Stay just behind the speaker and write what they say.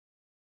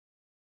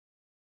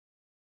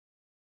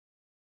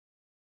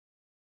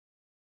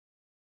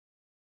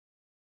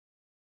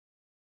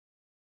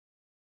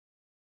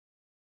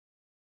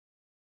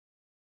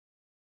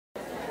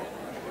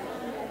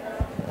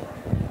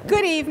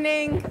Good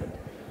evening.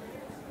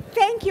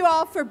 Thank you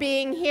all for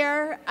being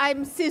here.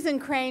 I'm Susan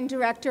Crane,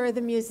 director of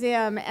the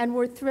museum, and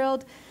we're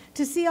thrilled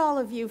to see all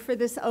of you for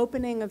this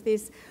opening of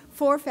these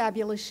 4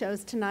 fabulous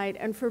shows tonight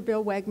and for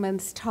Bill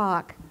Wegman's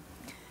talk.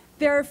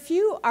 There are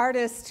few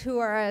artists who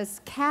are as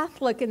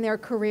Catholic in their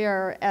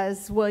career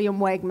as William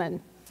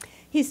Wegman.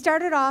 He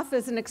started off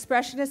as an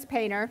expressionist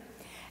painter,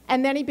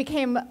 and then he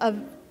became a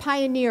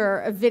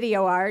pioneer of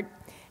video art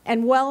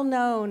and well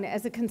known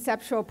as a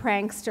conceptual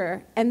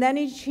prankster. And then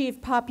he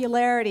achieved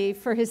popularity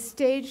for his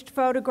staged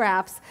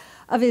photographs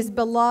of his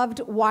beloved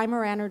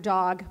Weimaraner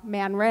dog,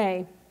 Man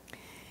Ray.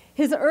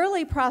 His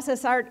early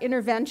process art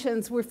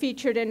interventions were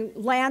featured in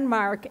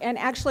landmark and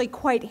actually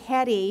quite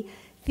heady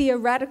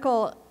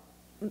theoretical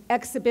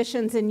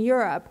exhibitions in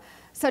Europe,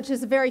 such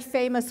as a very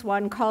famous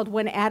one called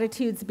When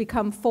Attitudes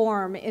Become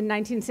Form in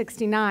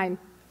 1969.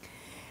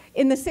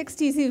 In the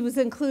 60s, he was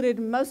included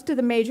in most of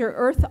the major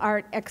earth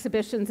art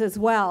exhibitions as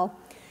well.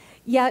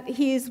 Yet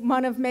he's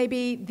one of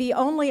maybe the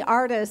only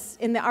artists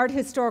in the art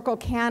historical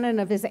canon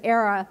of his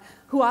era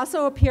who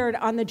also appeared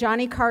on The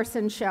Johnny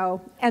Carson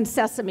Show and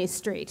Sesame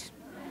Street.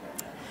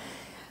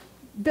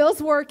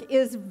 Bill's work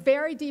is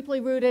very deeply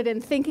rooted in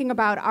thinking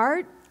about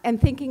art and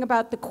thinking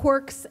about the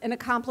quirks and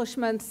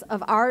accomplishments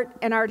of art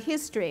and art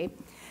history.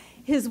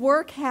 His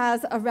work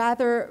has a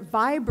rather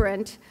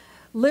vibrant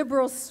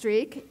liberal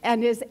streak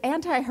and is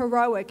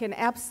anti-heroic in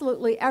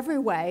absolutely every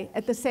way.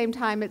 At the same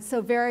time, it's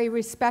so very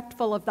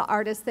respectful of the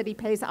artist that he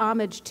pays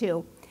homage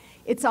to.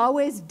 It's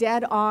always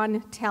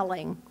dead-on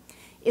telling.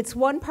 It's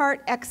one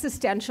part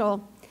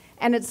existential,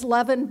 and it's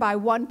leavened by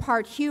one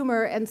part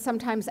humor and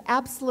sometimes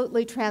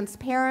absolutely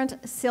transparent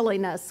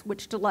silliness,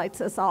 which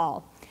delights us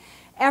all.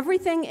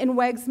 Everything in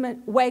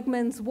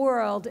Wegman's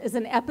world is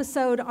an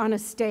episode on a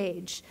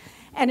stage.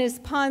 And his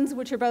puns,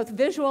 which are both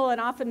visual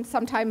and often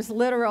sometimes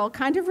literal,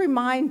 kind of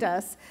remind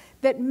us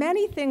that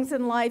many things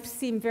in life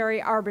seem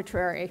very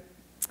arbitrary.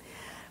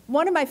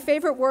 One of my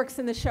favorite works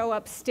in the show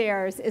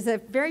upstairs is a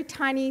very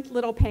tiny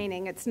little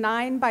painting. It's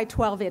 9 by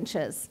 12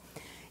 inches.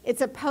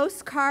 It's a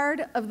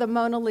postcard of the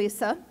Mona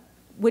Lisa,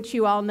 which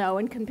you all know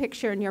and can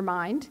picture in your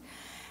mind.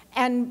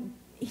 And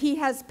he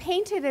has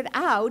painted it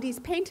out. He's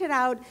painted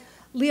out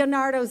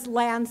Leonardo's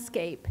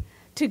landscape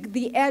to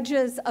the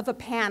edges of a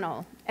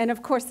panel. And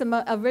of course,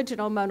 the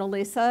original Mona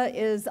Lisa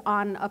is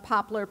on a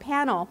poplar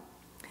panel.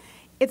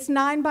 It's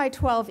 9 by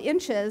 12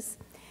 inches,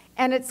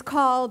 and it's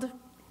called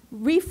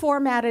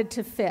Reformatted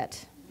to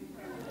Fit.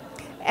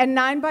 And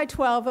 9 by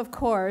 12, of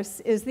course,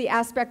 is the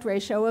aspect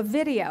ratio of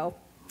video.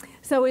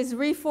 So he's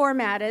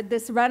reformatted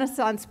this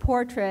Renaissance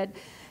portrait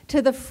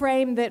to the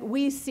frame that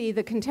we see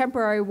the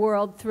contemporary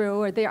world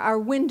through, or our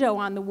window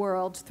on the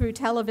world through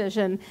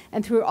television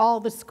and through all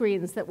the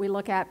screens that we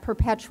look at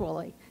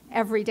perpetually,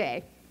 every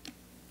day.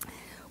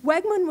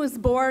 Wegman was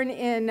born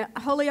in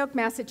Holyoke,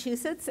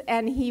 Massachusetts,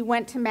 and he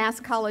went to Mass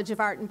College of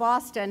Art in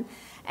Boston,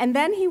 and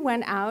then he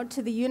went out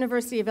to the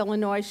University of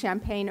Illinois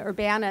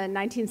Champaign-Urbana in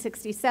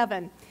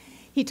 1967.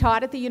 He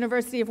taught at the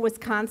University of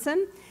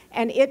Wisconsin,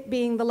 and it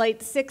being the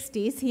late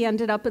 60s, he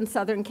ended up in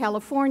Southern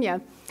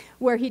California,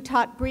 where he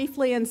taught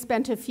briefly and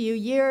spent a few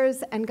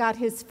years and got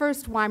his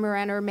first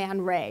Weimaraner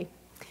Man Ray.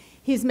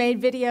 He's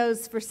made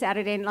videos for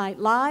Saturday Night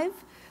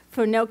Live,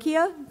 for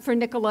Nokia, for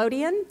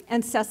Nickelodeon,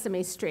 and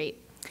Sesame Street.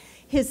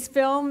 His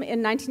film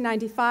in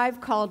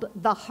 1995 called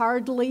The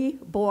Hardly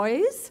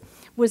Boys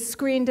was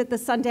screened at the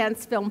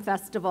Sundance Film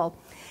Festival.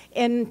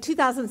 In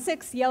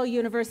 2006, Yale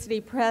University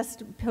Press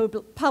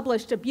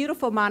published a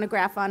beautiful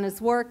monograph on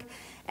his work,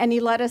 and he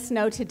let us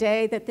know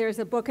today that there's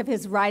a book of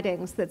his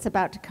writings that's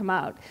about to come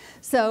out.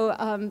 So,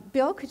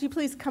 Bill, could you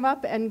please come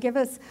up and give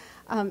us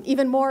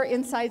even more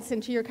insights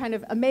into your kind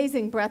of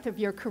amazing breadth of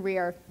your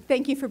career?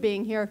 Thank you for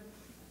being here.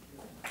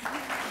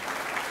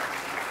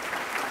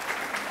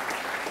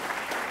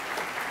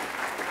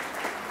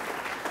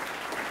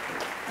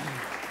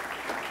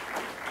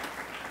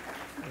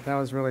 That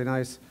was really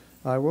nice.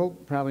 I will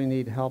probably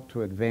need help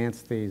to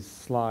advance these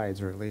slides,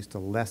 or at least a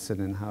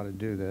lesson in how to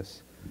do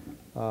this.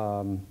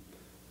 They're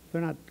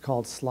not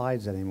called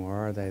slides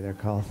anymore, are they? They're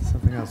called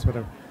something else.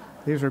 Whatever.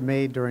 These were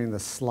made during the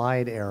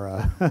slide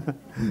era.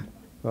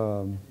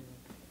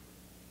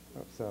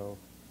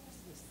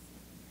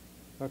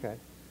 Okay.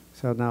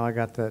 So now I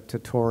got the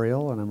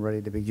tutorial, and I'm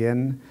ready to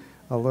begin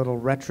a little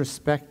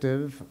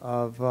retrospective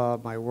of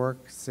my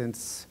work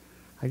since,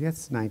 I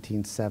guess,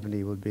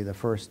 1970 would be the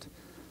first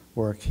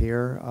work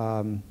here.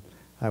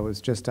 I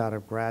was just out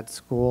of grad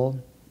school,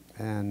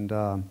 and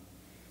was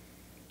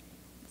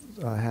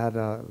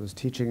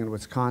teaching in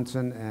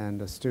Wisconsin,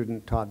 and a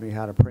student taught me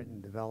how to print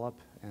and develop,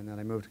 and then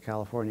I moved to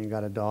California and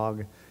got a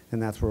dog,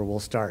 and that's where we'll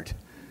start.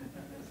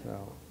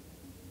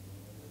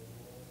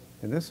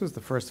 And this was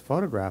the first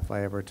photograph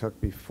I ever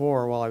took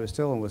before, while I was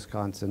still in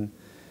Wisconsin,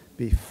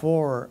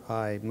 before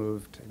I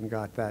moved and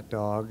got that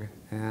dog,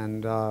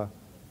 and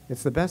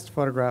it's the best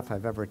photograph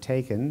I've ever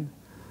taken.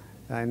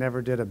 I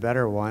never did a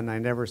better one. I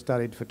never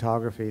studied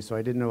photography, so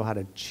I didn't know how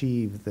to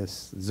achieve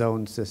this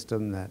zone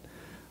system that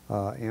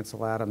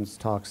Ansel Adams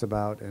talks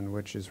about, and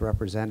which is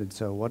represented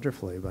so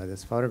wonderfully by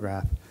this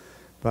photograph.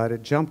 but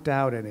it jumped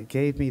out and it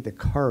gave me the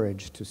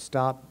courage to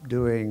stop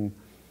doing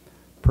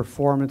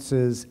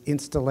performances,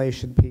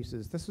 installation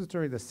pieces. This was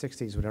during the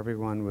 60s when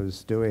everyone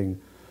was doing,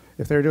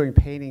 if they were doing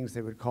paintings,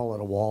 they would call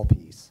it a wall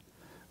piece,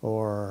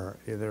 or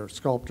either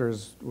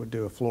sculptors would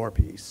do a floor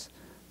piece.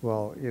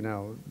 Well, you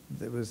know,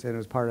 it was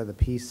part of the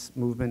peace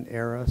movement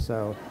era,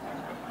 so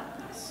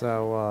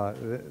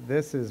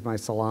this is my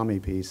salami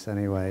piece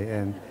anyway,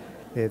 and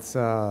it's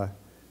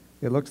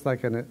it looks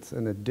like it's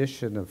an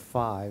addition of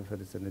 5, but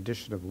it's an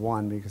addition of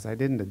 1 because I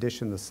didn't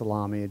addition the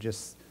salami. It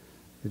just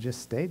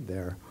stayed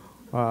there,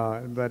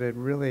 but it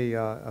really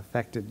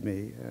affected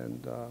me,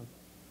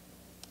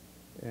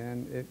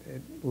 and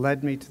it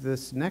led me to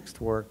this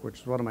next work,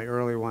 which is one of my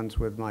early ones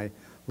with my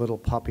little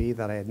puppy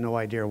that I had no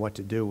idea what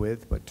to do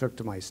with, but took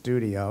to my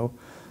studio.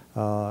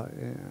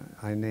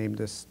 I named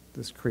this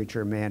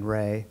creature Man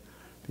Ray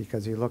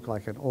because he looked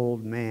like an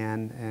old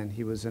man and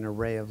he was in a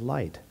ray of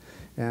light.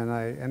 And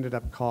I ended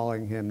up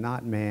calling him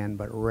not Man,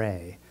 but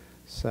Ray.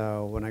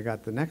 So when I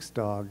got the next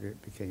dog,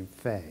 it became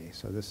Faye.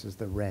 So this is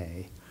the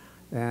Ray.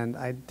 And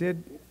I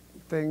did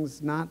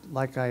things not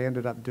like I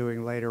ended up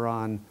doing later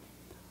on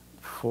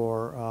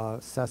for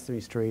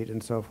Sesame Street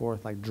and so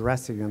forth, like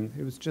dressing him.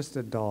 He was just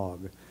a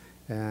dog.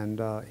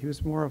 And he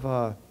was more of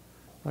a,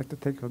 I like to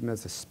think of him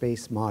as a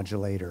space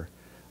modulator.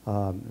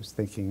 I was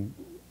thinking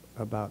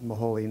about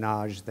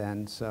Moholy-Nagy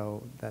then,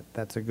 so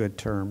that's a good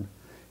term.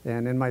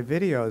 And in my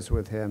videos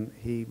with him,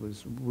 he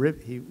was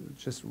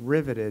just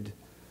riveted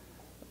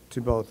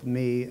to both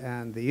me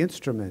and the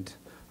instrument.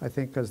 I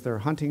think because they're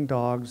hunting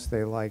dogs,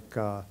 they like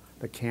the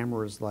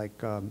cameras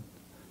like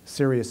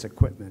serious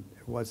equipment.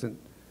 It was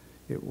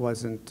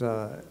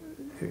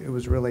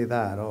really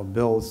that. Oh,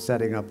 Bill's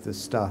setting up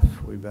this stuff.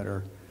 We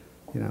better,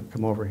 you know,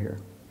 come over here.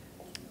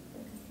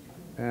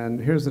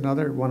 And here's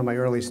another one of my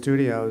early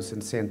studios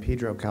in San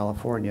Pedro,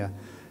 California,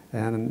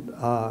 and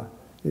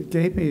it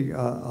gave me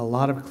a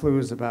lot of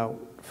clues about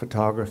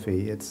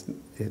photography.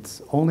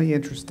 It's only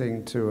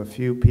interesting to a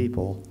few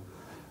people.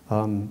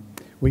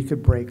 We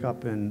could break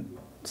up in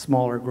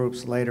smaller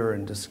groups later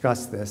and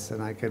discuss this,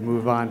 and I could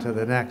move on to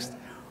the next.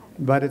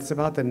 But it's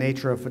about the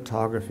nature of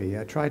photography.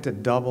 I tried to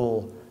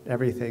double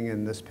everything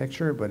in this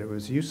picture, but it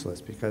was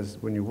useless because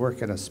when you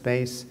work in a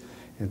space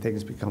and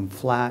things become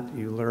flat,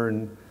 you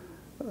learn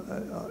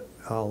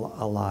a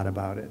lot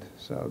about it.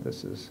 So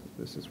this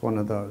is one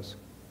of those.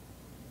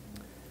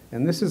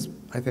 And this is,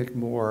 I think,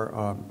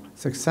 more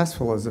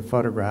successful as a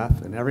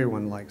photograph, and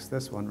everyone likes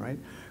this one, right?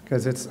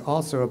 Because it's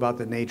also about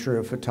the nature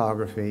of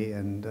photography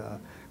and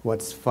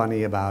what's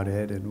funny about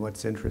it and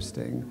what's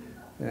interesting.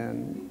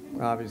 And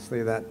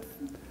obviously that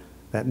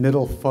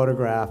middle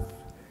photograph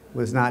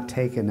was not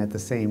taken at the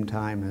same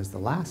time as the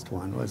last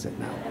one, was it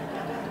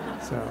now?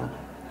 So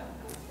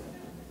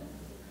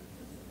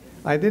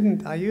I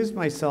used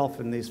myself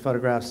in these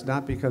photographs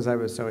not because I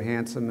was so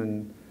handsome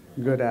and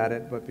good at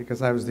it, but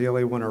because I was the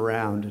only one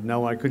around.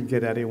 No, I couldn't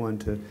get anyone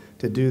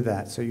to do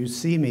that. So you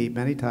see me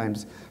many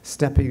times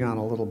stepping on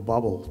a little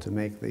bubble to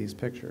make these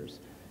pictures.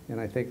 And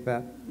I think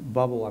that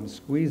bubble, I'm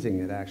squeezing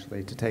it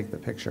actually to take the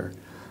picture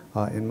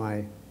in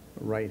my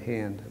right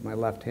hand. My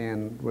left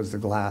hand was the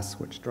glass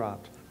which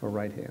dropped, or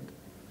right hand.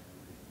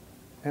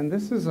 And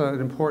this is an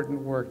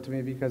important work to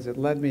me because it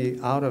led me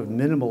out of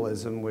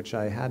minimalism, which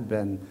I had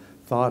been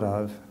thought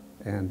of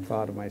and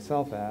thought of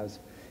myself as,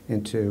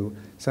 into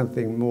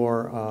something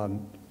more,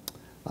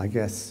 I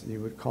guess you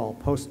would call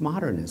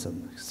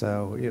postmodernism.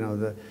 So, you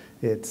know,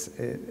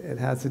 it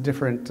has a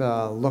different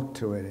look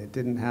to it. It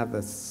didn't have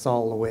the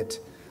Saul-LeWitt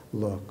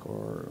look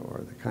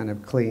or the kind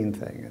of clean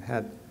thing. It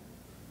had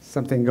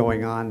something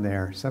going on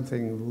there,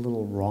 something a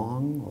little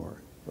wrong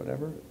or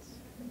whatever.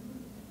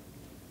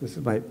 This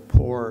is my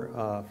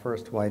poor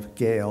first wife,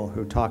 Gail,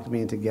 who talked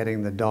me into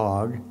getting the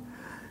dog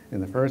in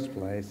the first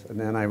place, and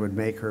then I would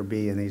make her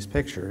be in these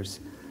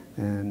pictures.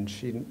 And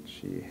she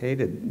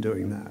hated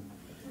doing that,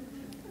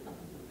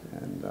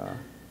 and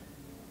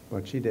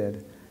what she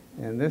did.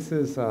 And this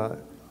is a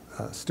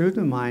student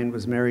of mine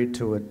was married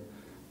to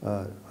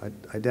an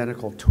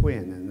identical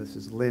twin, and this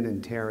is Lynn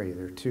and Terry.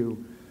 They're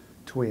 2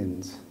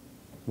 twins.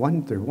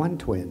 They're one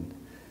twin,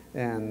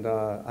 and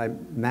I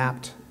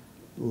mapped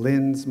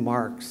Lynn's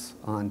marks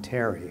on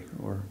Terry,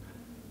 or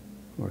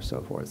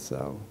so forth.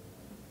 So,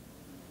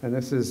 and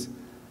this is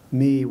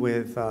me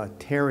with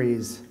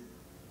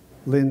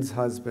Lynn's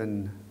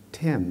husband,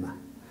 Tim.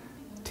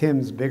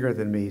 Tim's bigger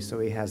than me, so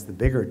he has the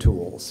bigger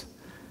tools,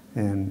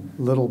 and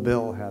little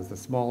Bill has the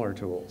smaller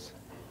tools.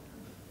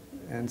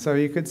 And so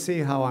you could see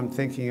how I'm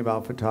thinking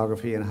about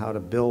photography and how to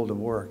build a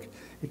work.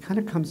 It kind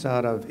of comes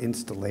out of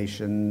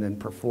installation and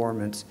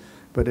performance,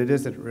 but it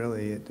isn't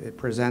really. It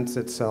presents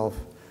itself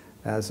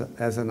as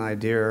an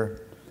idea,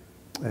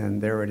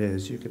 and there it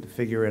is. You could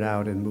figure it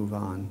out and move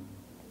on.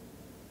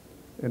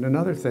 And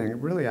another thing,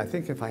 really, I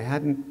think if I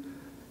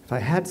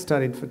had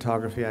studied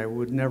photography, I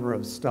would never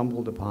have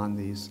stumbled upon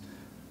these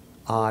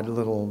odd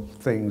little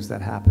things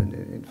that happened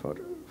in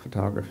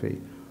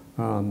photography.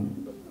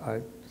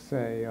 I'd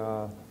say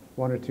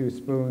 1 or 2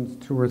 spoons,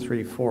 2 or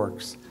 3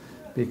 forks,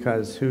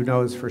 because who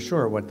knows for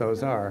sure what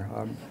those are.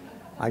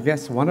 I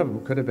guess one of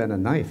them could have been a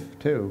knife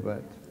too,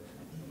 but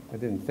I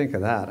didn't think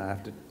of that. I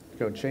have to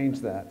go change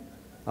that.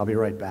 I'll be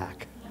right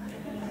back.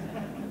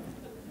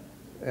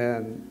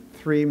 And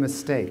 3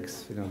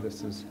 mistakes. You know,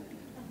 this is,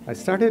 I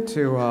started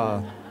to,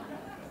 I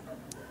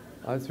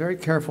was very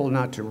careful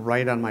not to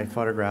write on my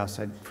photographs.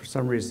 For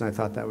some reason, I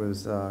thought that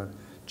was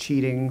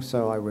cheating,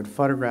 so I would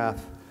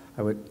photograph,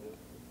 I would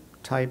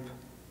type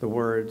the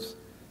words,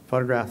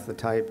 photograph the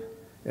type,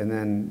 and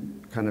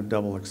then kind of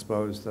double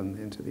expose them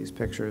into these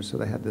pictures so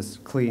they had this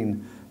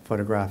clean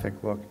photographic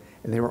look.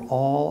 And they were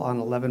all on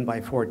 11 by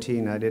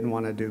 14. I didn't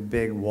want to do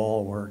big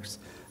wall works.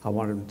 I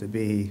wanted them to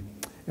be,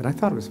 and I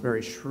thought it was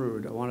very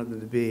shrewd, I wanted them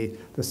to be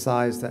the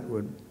size that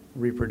would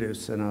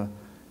reproduce in a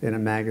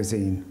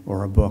magazine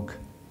or a book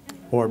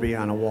or be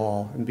on a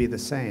wall and be the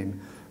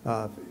same.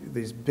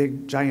 These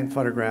big, giant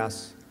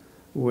photographs,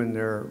 when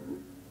they're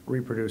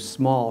reproduced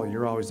small,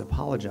 you're always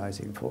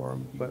apologizing for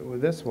them. But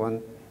with this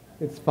one,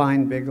 it's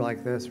fine big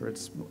like this, or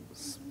it's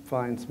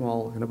fine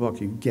small in a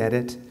book. You get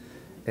it,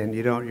 and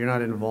you're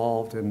not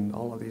involved in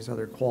all of these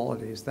other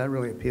qualities. That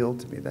really appealed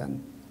to me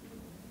then.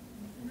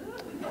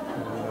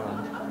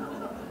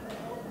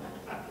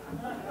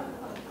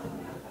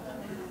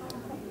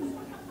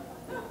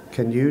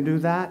 Can you do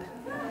that?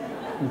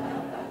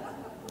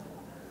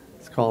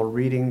 It's called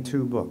reading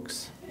 2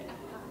 books.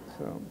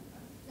 So,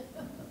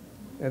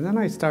 and then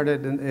I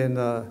started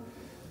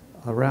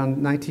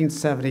around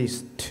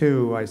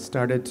 1972,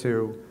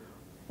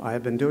 I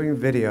had been doing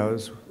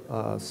videos,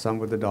 some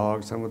with the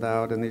dog, some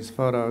without, and these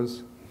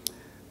photos,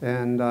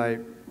 and I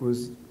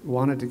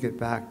wanted to get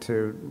back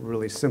to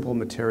really simple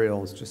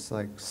materials, just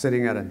like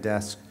sitting at a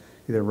desk,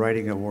 either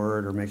writing a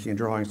word or making a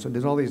drawing. So I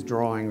did all these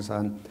drawings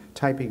on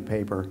typing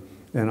paper,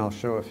 and I'll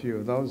show a few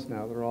of those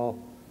now. They're all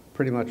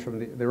pretty much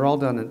they're all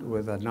done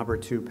with a number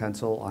 2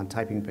 pencil on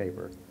typing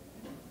paper.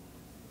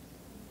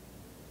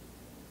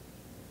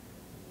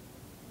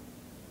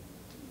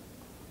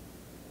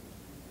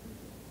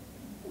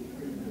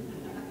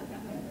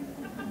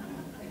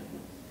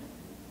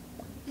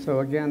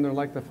 So again, they're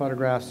like the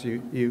photographs,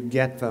 you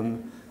get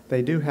them.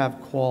 They do have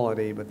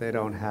quality, but they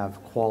don't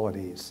have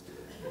qualities.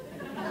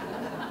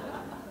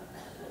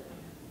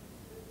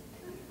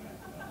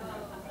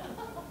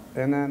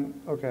 And then,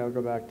 okay, I'll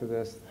go back to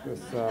this.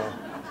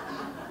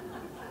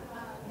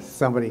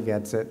 Somebody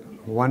gets it.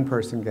 1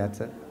 person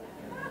gets it.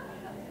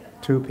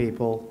 2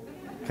 people.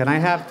 Can I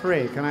have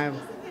 3? Can I have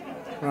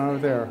one over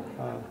there?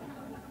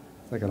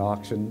 It's like an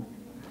auction.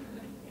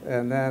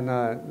 And then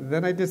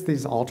I did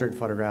these altered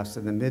photographs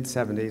in the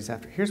mid-70s.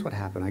 Here's what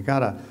happened. I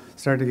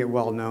started to get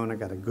well known. I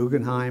got a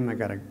Guggenheim. I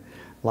got a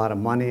lot of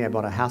money. I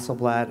bought a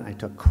Hasselblad, and I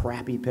took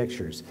crappy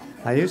pictures.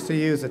 I used to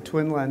use a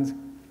twin lens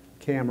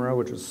camera,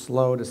 which was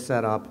slow to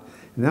set up.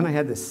 And then I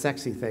had this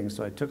sexy thing,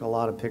 so I took a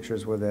lot of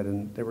pictures with it,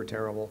 and they were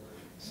terrible.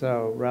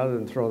 So rather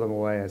than throw them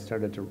away, I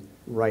started to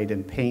write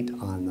and paint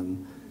on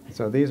them.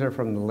 So these are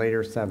from the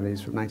later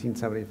 70s, from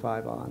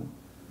 1975 on.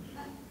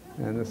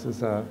 And this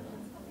is a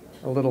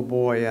little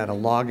boy at a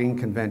logging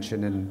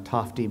convention in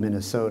Tofte,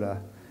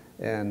 Minnesota,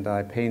 and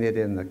I painted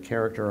in the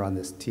character on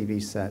this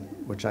TV set,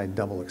 which I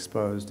double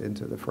exposed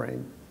into the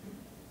frame.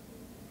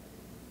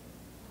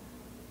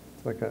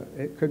 It's like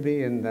it could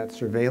be in that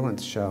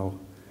surveillance show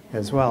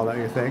as well,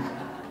 don't you think?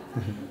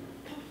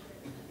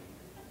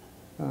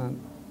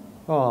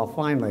 Oh,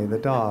 finally, the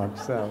dog.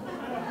 So,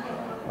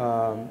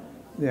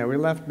 yeah, we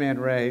left Man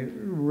Ray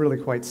really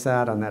quite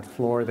sad on that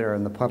floor there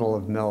in the puddle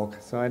of milk,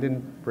 so I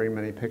didn't bring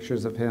many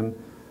pictures of him.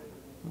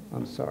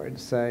 I'm sorry to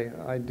say.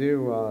 I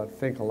do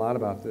think a lot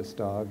about this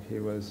dog. He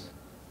was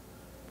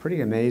pretty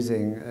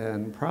amazing,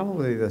 and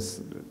probably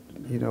this,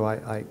 you know,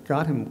 I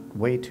got him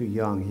way too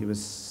young. He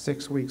was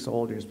 6 weeks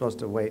old. You're supposed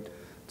to wait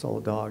until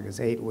a dog is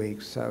 8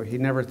 weeks, so he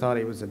never thought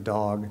he was a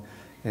dog,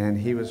 and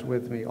he was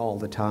with me all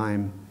the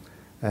time,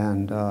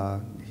 and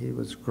he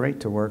was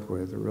great to work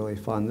with, really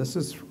fun. This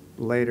is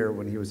later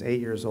when he was 8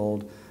 years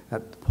old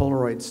at the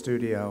Polaroid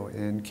studio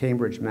in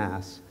Cambridge,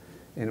 Mass,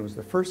 and it was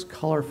the first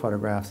color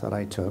photographs that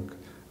I took.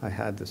 I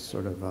had this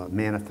sort of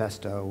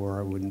manifesto where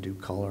I wouldn't do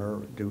color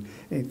or do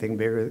anything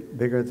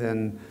bigger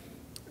than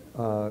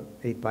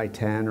 8 by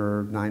 10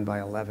 or 9 by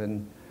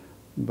 11.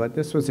 But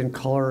this was in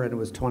color, and it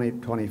was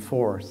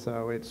 2024,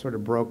 so it sort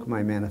of broke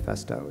my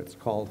manifesto. It's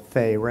called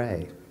Fay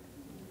Ray,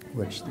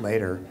 which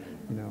later,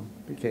 you know,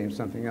 became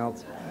something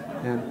else.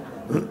 And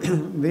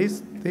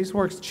these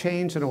works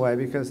change in a way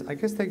because I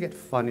guess they get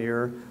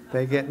funnier,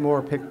 they get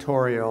more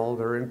pictorial,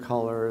 they're in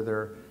color,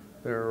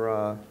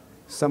 they're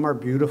some are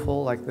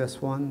beautiful, like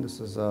this one.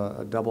 This is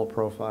a double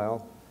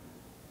profile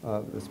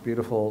of this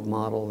beautiful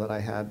model that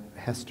I had,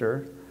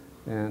 Hester.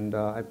 And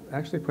I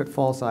actually put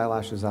false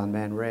eyelashes on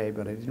Man Ray,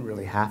 but I didn't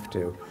really have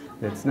to.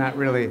 It's not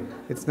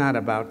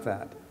about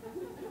that.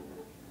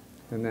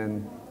 And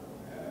then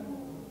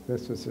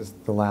this was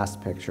just the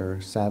last picture.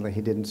 Sadly,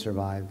 he didn't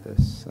survive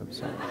this. I'm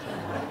sorry.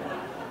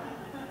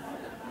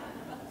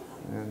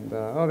 And,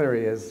 oh, there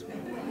he is.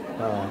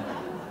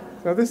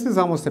 So this is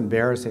almost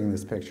embarrassing,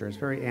 this picture. It's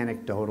very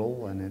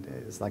anecdotal, and it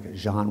is like a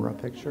genre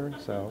picture.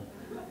 So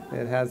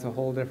it has a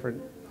whole different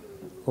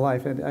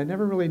life, and I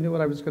never really knew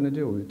what I was going to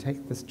do. We'd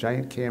take this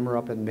giant camera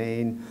up in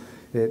Maine.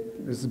 It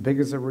is as big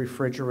as a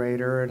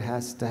refrigerator. It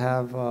has to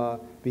have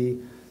be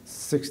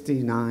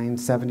 69,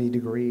 70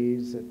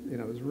 degrees.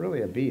 It was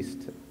really a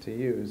beast to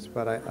use,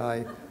 but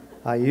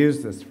I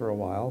used this for a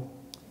while.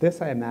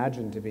 This I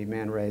imagined to be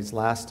Man Ray's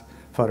last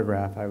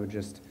photograph. I would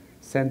just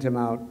send him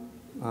out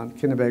on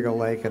Kinnebago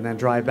Lake and then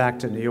drive back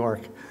to New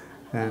York,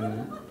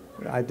 and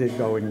I did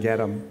go and get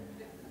him.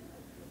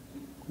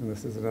 And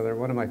this is another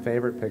one of my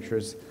favorite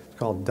pictures. It's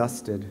called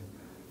Dusted,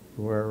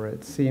 where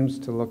it seems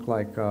to look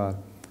like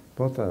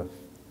both a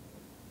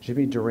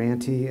Jimmy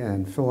Durante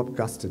and Philip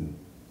Guston,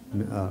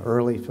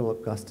 early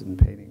Philip Guston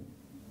painting.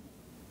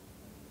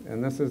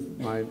 And this is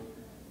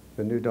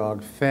the new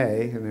dog,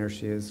 Faye, and there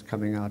she is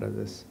coming out of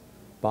this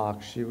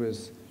box.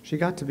 She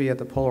got to be at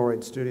the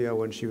Polaroid studio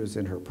when she was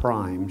in her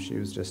prime. She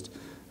was just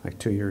like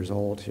 2 years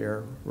old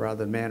here,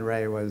 rather than Man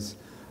Ray was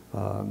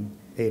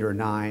 8 or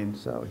 9,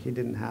 so he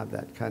didn't have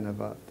that kind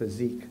of a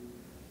physique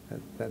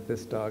that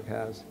this dog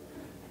has.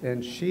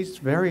 And she's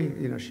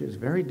she was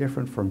very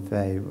different from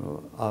Faye,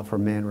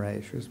 from Man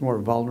Ray. She was more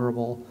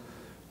vulnerable,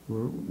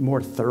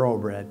 more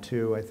thoroughbred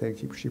too. I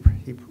think she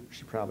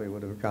probably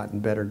would have gotten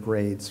better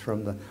grades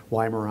from the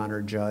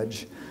Weimaraner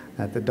judge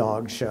at the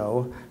dog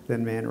show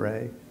than Man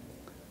Ray.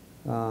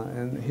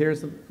 And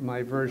here's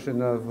my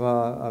version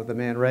of the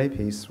Man Ray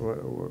piece,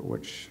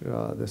 which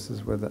this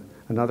is with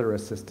another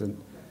assistant,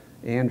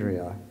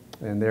 Andrea,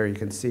 and there you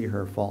can see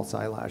her false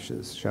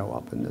eyelashes show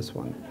up in this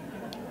one.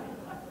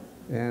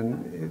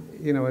 And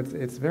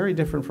it's very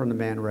different from the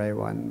Man Ray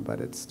one, but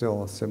it's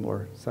still a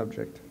similar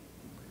subject.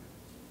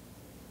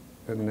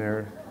 And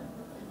there,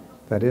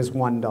 that is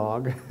one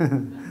dog.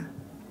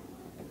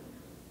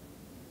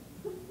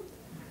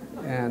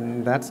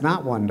 And that's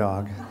not one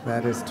dog,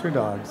 that is 2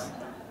 dogs.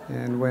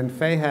 And when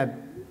Faye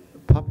had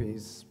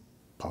puppies,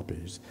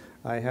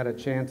 I had a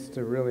chance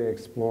to really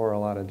explore a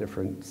lot of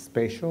different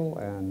spatial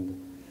and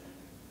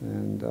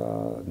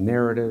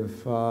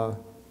narrative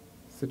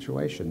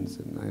situations.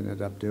 And I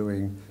ended up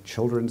doing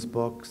children's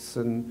books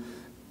and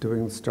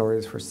doing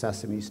stories for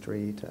Sesame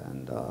Street.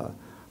 And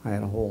I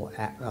had a whole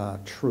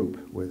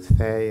troupe with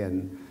Faye,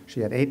 and she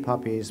had 8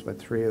 puppies, but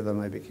 3 of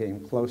them I became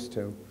close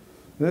to. And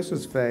this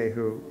was Faye,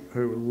 who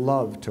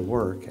loved to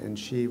work, and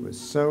she was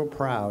so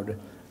proud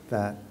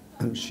that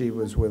she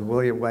was with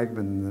William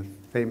Wegman, the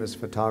famous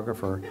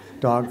photographer,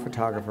 dog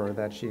photographer,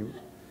 that she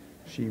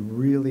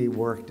really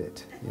worked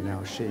it.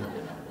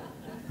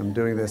 I'm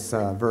doing this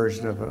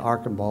version of an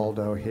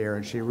Archambaldo here,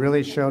 and she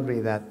really showed me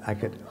that I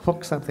could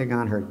hook something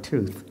on her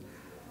tooth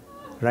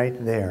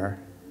right there,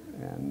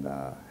 and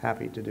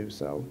happy to do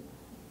so.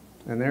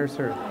 And there's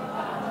her,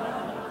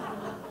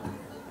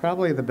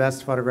 probably the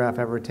best photograph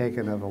ever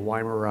taken of a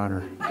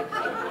Weimaraner.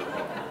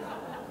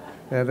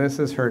 And this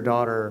is her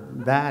daughter,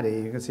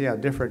 Batty. You can see how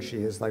different she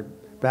is. Like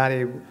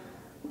Batty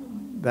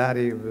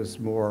was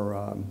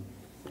more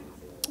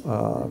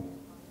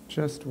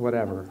just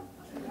whatever.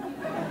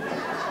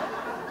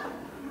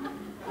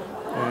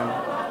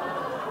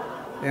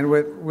 And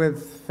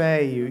with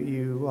Faye,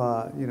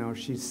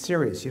 she's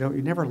serious.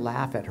 You never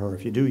laugh at her.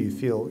 If you do,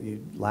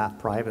 you laugh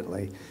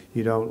privately.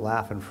 You don't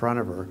laugh in front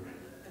of her.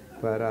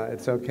 But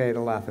it's okay to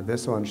laugh at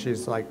this one.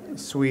 She's like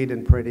sweet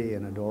and pretty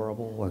and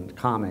adorable and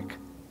comic.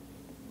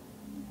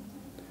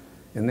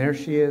 And there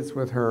she is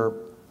with her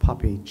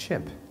puppy,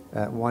 Chip,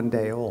 at 1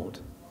 day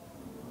old.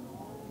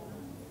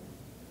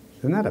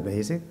 Isn't that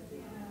amazing?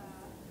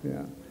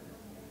 Yeah.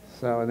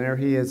 So, and there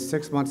he is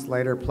 6 months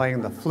later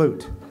playing the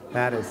flute.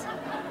 That is,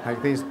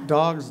 like, these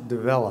dogs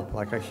develop.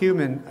 Like a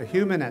human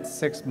at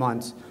 6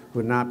 months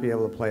would not be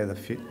able to play the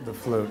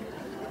flute.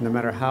 No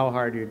matter how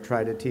hard you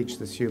try to teach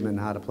this human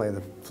how to play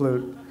the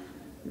flute,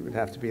 you would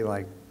have to be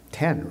like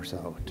 10 or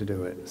so to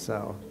do it.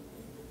 So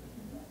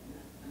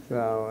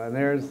and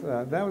there's,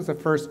 that was the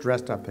first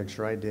dressed up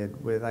picture I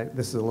did with,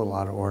 this is a little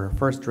out of order,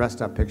 first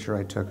dressed up picture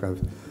I took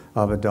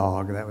of a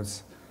dog. That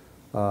was,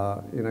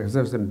 because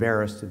I was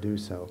embarrassed to do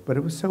so. But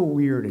it was so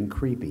weird and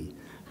creepy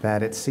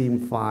that it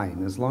seemed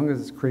fine. As long as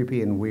it's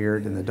creepy and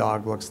weird and the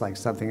dog looks like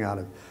something out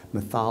of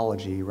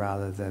mythology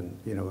rather than,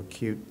 a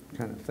cute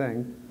kind of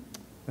thing.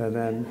 And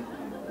then,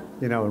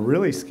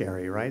 really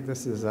scary, right?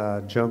 This is,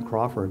 Joan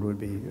Crawford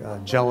would be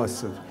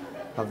jealous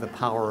of the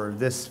power of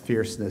this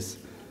fierceness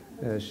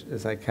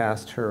as I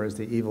cast her as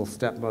the evil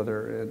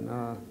stepmother in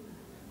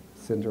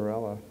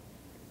Cinderella.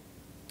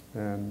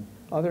 And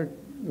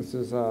this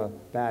is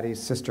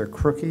Batty's sister,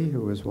 Crookie,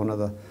 who was one of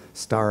the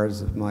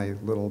stars of my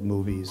little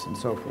movies and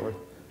so forth.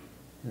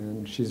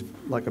 And she's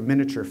like a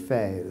miniature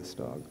Faye, this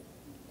dog,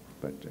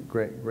 but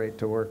great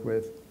to work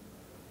with.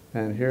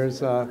 And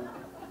here's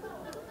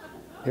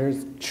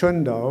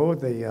Chundo,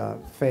 the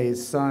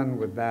Faye's son,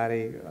 with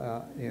Batty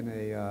in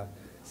a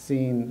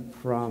scene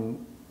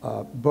from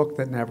a book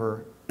that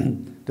never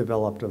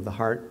developed of the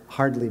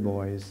Hardley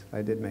Boys.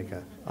 I did make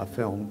a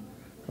film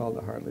called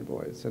The Hardley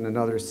Boys, and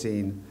another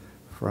scene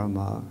from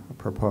a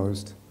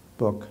proposed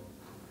book.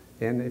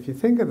 And if you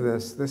think of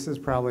this is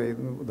probably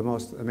the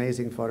most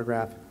amazing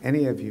photograph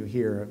any of you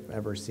here have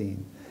ever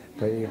seen,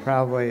 But you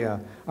probably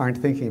aren't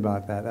thinking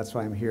about that. That's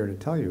why I'm here to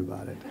tell you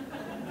about it.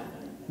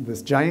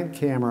 This giant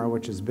camera,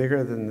 which is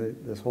bigger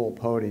than this whole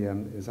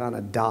podium, is on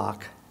a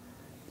dock,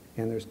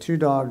 and there's 2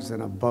 dogs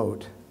in a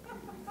boat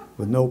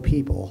with no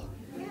people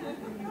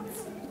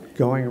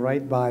going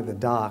right by the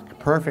dock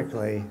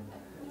perfectly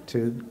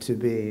to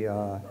be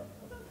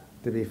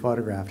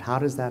photographed. How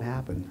does that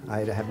happen? I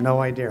have no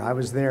idea. I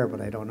was there,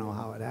 but I don't know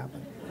how it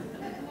happened.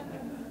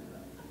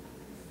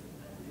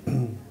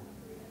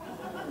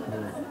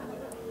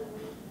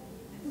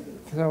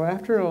 So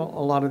after a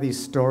lot of these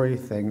story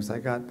things, I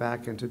got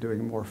back into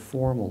doing more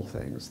formal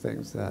things,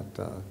 things that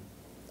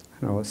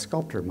a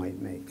sculptor might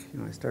make.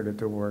 I started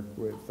to work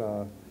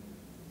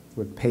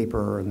with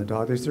paper and the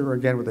dog. These are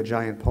again with a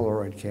giant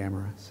Polaroid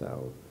camera.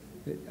 So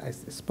I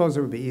suppose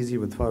it would be easy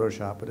with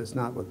Photoshop, but it's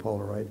not with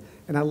Polaroid.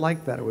 And I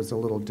liked that it was a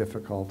little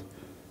difficult.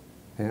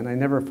 And I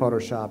never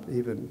Photoshop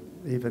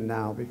even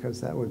now because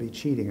that would be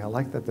cheating. I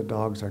like that the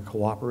dogs are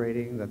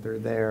cooperating, that they're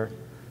there,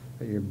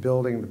 that you're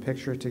building the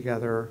picture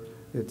together.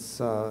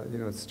 It's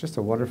it's just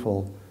a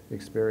wonderful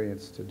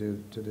experience to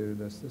do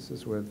this. This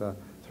is with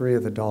 3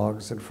 of the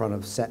dogs in front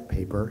of set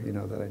paper,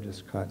 that I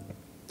just cut.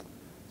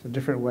 So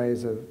different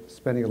ways of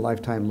spending a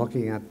lifetime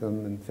looking at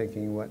them and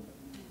thinking what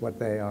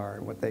they are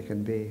and what they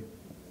can be.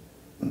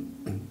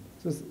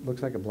 This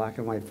looks like a black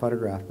and white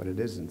photograph, but it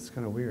isn't. It's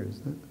kind of weird,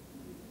 isn't it?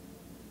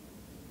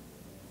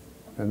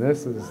 And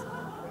this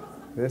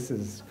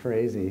is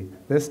crazy.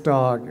 This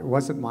dog, it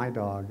wasn't my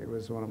dog. It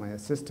was one of my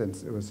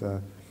assistants. It was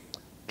a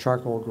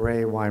charcoal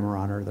gray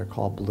Weimaraner, they're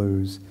called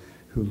blues,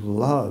 who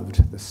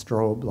loved the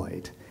strobe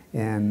light.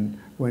 And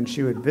when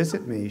she would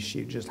visit me,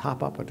 she'd just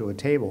hop up onto a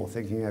table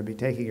thinking I'd be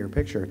taking her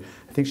picture.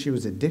 I think she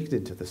was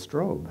addicted to the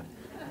strobe.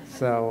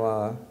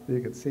 So you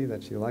can see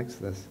that she likes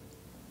this.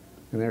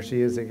 And there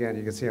she is again.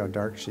 You can see how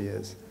dark she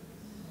is.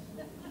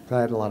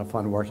 I had a lot of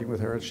fun working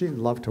with her. She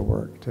loved to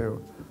work,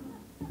 too.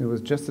 It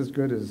was just as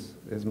good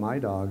as my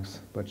dogs,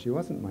 but she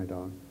wasn't my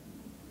dog.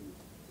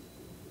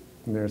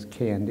 And there's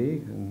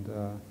Candy,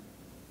 and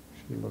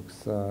she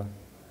looks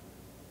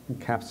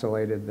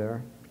encapsulated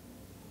there.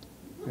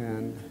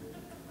 And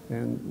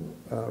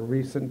a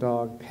recent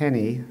dog,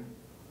 Penny,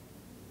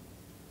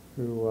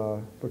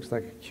 who looks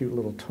like a cute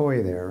little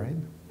toy there, right?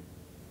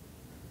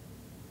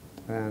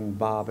 And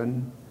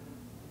Bobbin,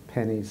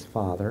 Penny's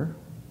father,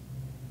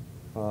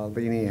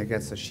 leaning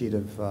against a sheet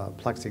of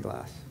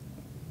plexiglass.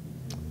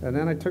 And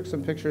then I took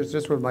some pictures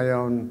just with my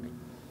own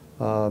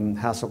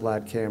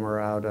Hasselblad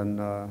camera out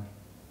on,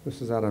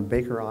 this is out on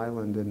Baker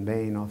Island in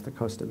Maine, off the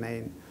coast of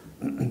Maine.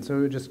 So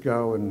we would just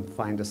go and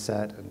find a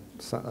set and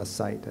a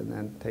site and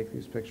then take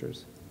these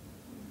pictures.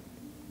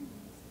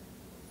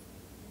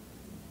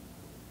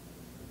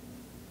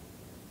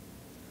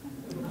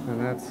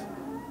 And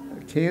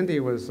Candy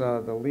was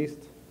the least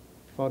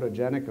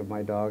photogenic of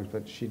my dogs,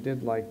 but she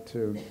did like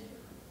to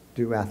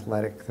do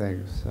athletic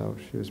things, so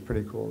she was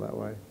pretty cool that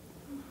way.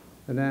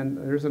 And then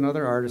there's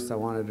another artist I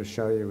wanted to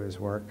show you his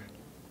work.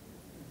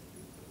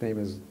 His name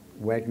is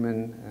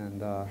Wegman,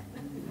 and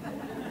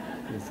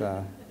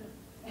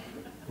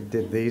he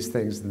did these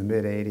things in the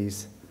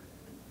mid-'80s.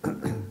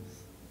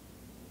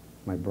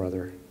 My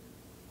brother.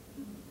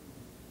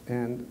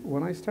 And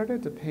when I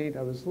started to paint,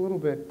 I was a little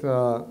bit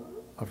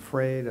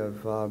afraid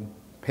of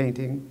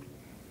painting.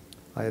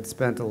 I had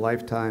spent a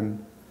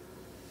lifetime,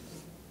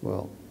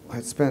 well, I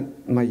had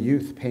spent my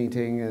youth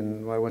painting,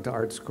 and I went to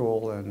art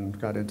school and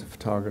got into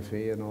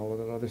photography and all of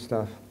that other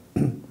stuff.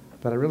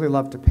 But I really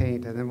loved to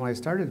paint, and then when I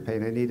started to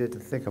paint, I needed to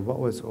think of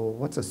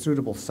what's a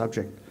suitable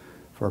subject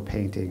for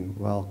painting.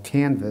 Well,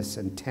 canvas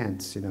and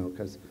tents,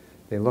 because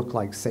they look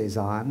like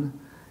Cézanne,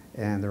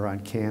 and they're on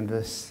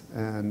canvas,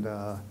 and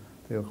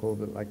they look a little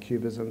bit like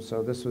Cubism,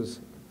 so this was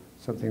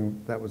something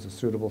that was a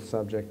suitable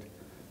subject.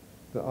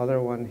 The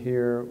other one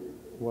here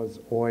was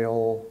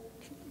oil,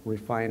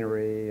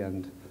 refinery,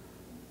 and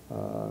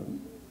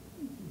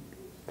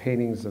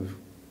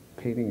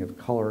painting of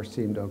color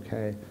seemed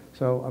okay.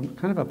 So I'm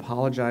kind of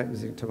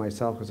apologizing to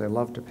myself because I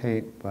love to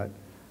paint, but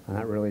I'm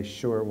not really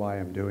sure why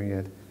I'm doing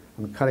it.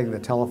 I'm cutting the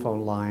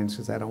telephone lines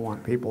because I don't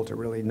want people to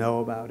really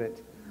know about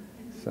it.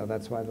 So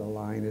that's why the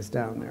line is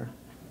down there.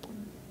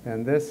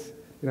 And this,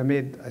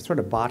 I sort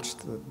of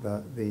botched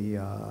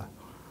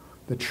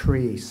the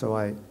tree, so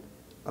it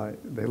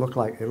looked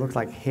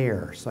like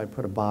hair, so I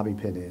put a bobby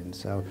pin in.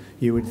 So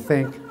you would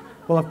think,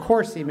 well, of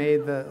course he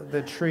made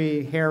the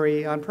tree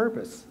hairy on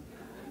purpose.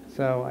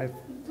 So I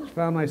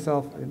found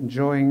myself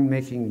enjoying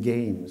making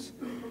games,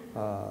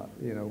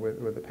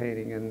 with the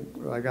painting.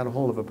 And I got a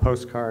hold of a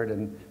postcard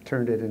and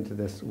turned it into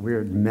this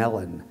weird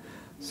melon.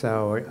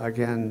 So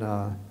again,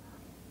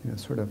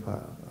 sort of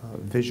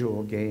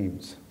visual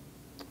games.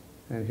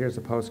 And here's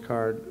a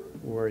postcard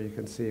where you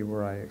can see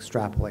where I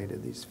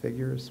extrapolated these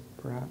figures,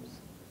 perhaps.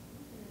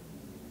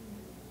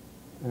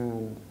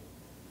 And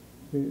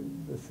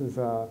this is,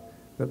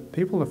 the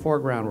people in the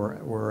foreground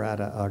were at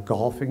a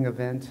golfing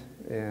event,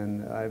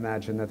 and I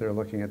imagine that they're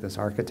looking at this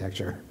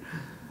architecture.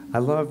 I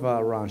love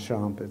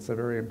Ronchamp. It's a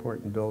very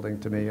important building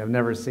to me. I've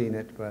never seen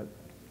it, but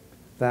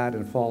that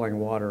and Falling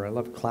Water. I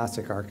love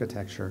classic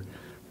architecture.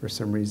 for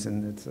some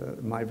reason. It's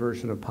my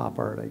version of pop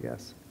art, I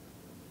guess.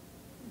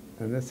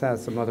 And this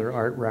has some other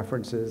art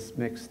references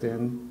mixed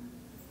in.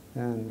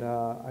 And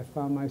I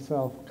found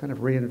myself kind of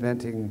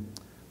reinventing,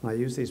 when I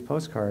use these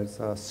postcards,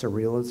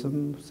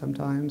 surrealism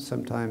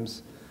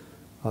sometimes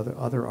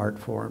other art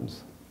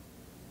forms.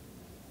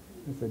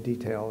 There's a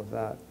detail of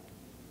that.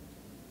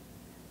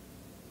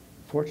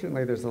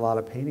 Fortunately, there's a lot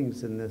of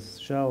paintings in this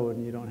show,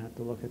 and you don't have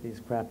to look at these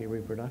crappy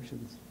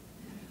reproductions.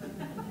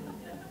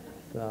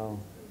 So.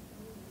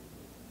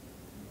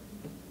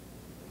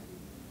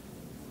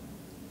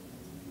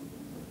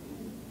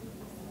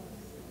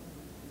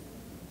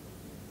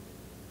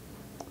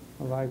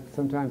 Like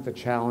sometimes the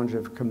challenge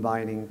of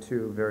combining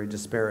two very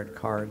disparate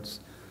cards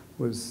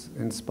was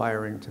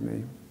inspiring to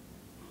me,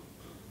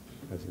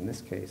 as in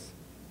this case.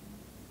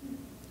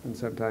 And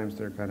sometimes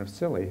they're kind of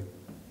silly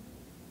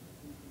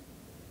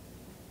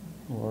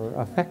or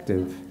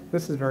effective.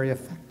 This is very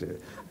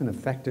effective, an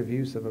effective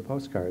use of a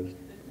postcard,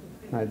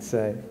 I'd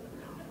say.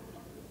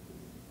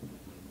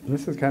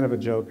 This is kind of a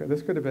joke.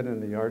 This could have been in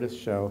the artist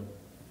show.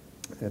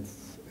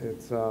 It's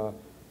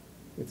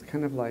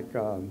kind of like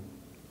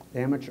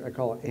amateur. I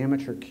call it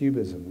amateur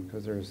cubism,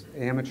 because there's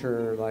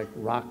amateur like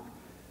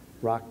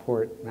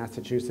Rockport,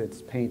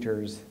 Massachusetts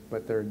painters,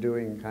 but they're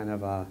doing kind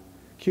of a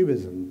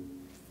cubism.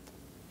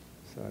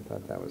 So I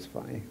thought that was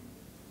funny.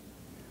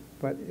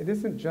 But it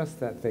isn't just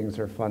that things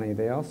are funny.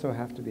 They also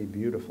have to be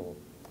beautiful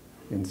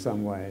in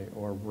some way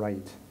or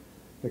right.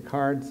 The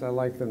cards, I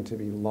like them to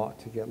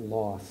get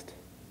lost.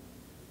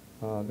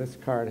 This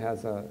card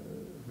has a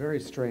very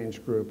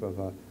strange group of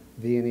a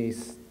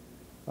Viennese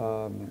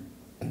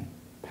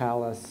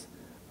palace,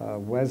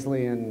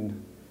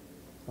 Wesleyan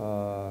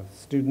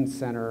student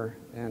center,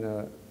 and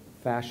a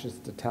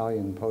fascist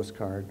Italian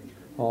postcard.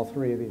 All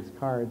three of these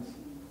cards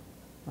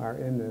are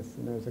in this,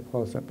 and there's a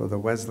close-up of the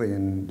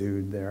Wesleyan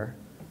dude there.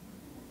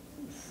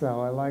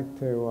 So I like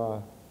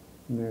to,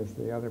 and there's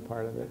the other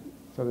part of it.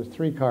 So there's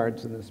 3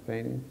 cards in this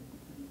painting.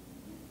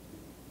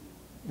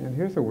 And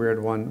here's a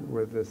weird one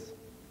with this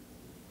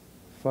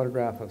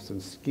photograph of some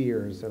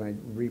skiers, and I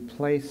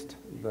replaced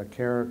the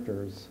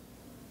characters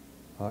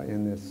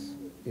in this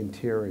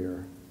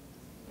interior.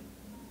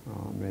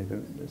 Maybe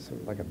it's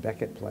sort of like a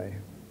Beckett play.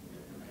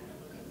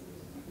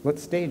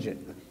 Let's stage it.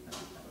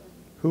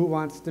 Who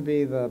wants to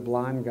be the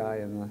blonde guy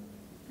in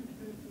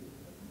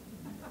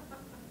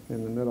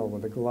the middle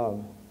with a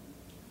glove?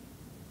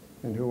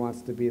 And who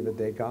wants to be the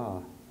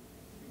Degas?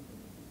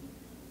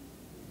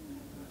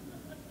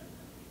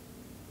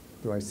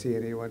 Do I see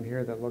anyone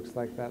here that looks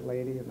like that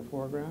lady in the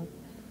foreground?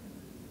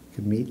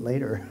 Could meet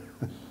later.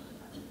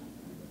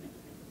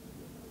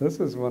 This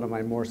is one of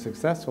my more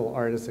successful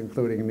Artists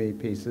Including Me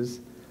pieces.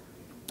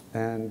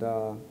 And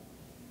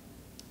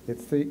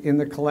it's in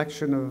the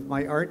collection of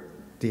my art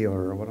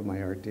dealer, or one of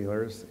my art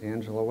dealers,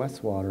 Angela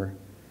Westwater.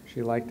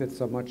 She liked it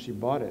so much she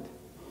bought it.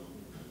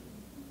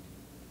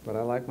 But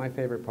I like, my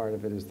favorite part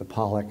of it is the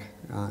Pollock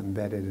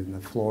embedded in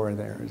the floor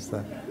there. Is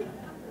the,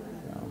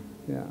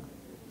 yeah.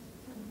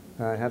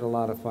 I had a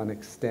lot of fun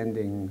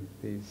extending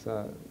these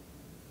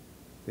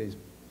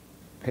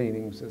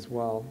paintings as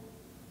well.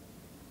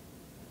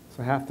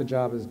 So half the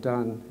job is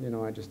done. You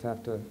know, I just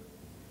have to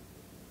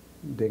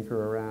dinker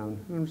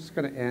around. I'm just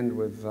going to end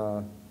with,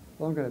 well,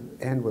 I'm going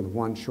to end with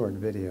one short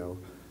video,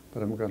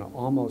 but I'm going to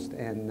almost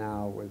end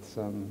now with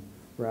some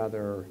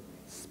rather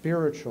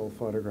spiritual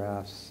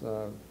photographs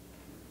of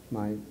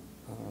my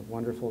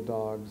wonderful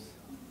dogs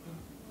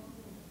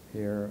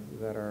here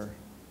that are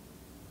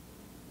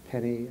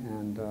Penny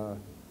and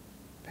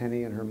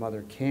her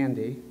mother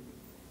Candy.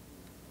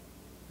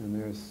 And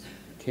there's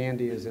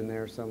Candy is in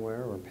there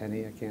somewhere, or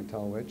Penny, I can't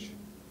tell which.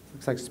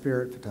 Looks like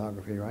spirit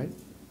photography, right?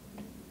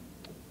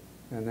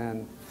 And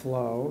then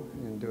Flo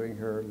in doing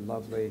her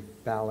lovely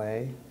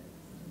ballet.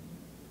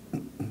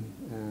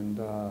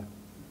 And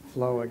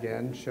Flo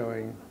again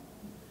showing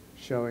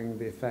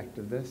the effect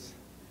of this.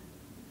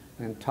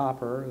 And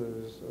Topper,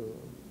 who's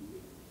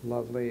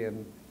lovely,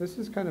 and this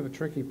is kind of a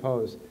tricky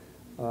pose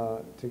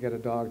to get a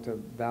dog to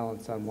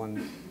balance on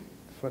one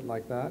foot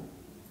like that.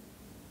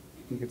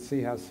 You can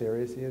see how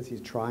serious he is.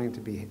 He's trying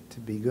to be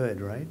good,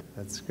 right?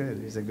 That's good.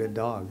 He's a good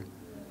dog.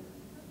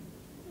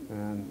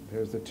 And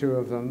here's the 2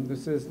 of them.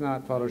 This is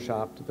not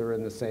photoshopped. They're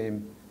in the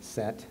same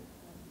set.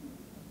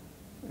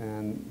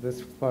 And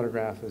this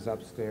photograph is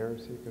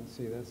upstairs. You can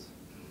see this.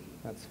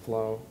 That's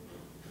Flo.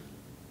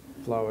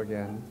 Flo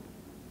again.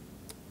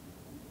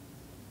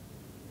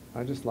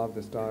 I just love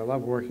this dog. I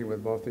love working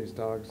with both these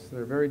dogs.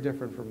 They're very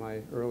different from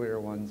my earlier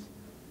ones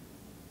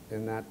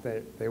in that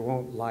they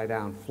won't lie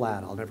down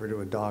flat. I'll never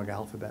do a dog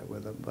alphabet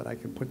with them, but I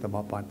can put them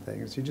up on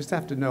things. You just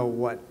have to know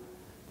what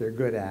they're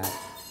good at.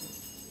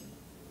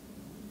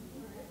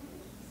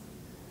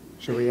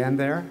 Should we end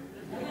there?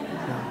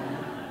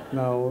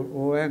 No,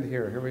 we'll end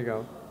here. Here we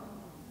go.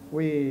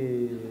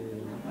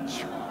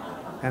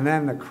 And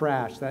then the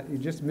crash. That you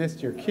just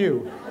missed your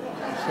cue.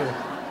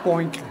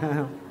 Boink.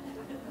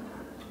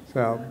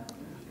 So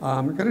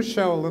I'm going to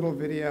show a little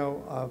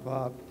video of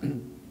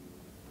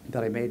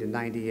that I made in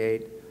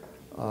 '98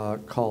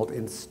 called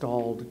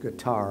Installed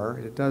Guitar.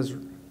 It does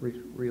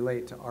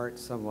relate to art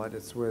somewhat.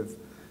 It's with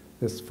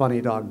this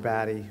funny dog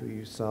Batty, who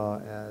you saw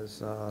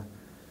as,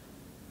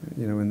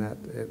 you know, in that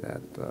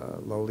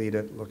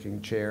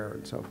Lolita-looking chair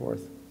and so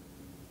forth.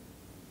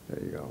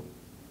 There you go.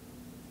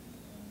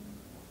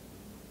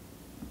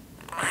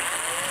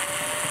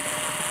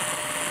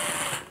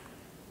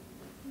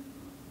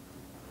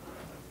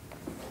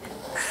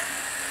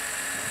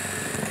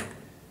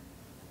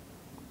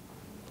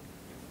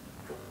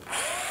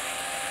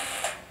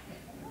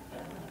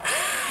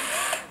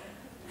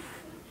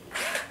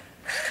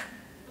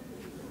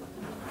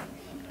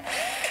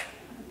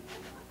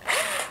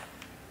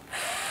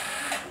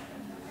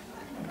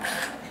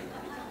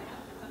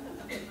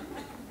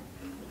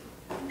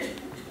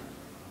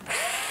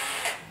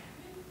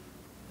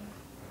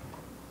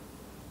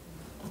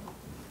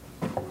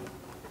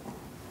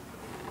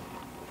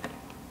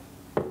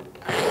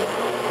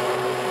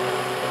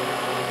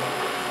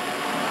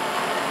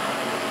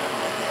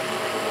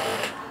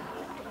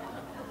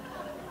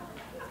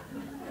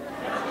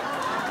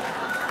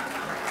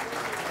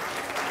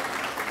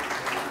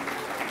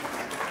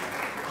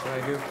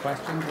 Should I do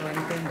questions or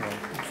anything? Or?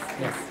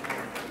 Yes.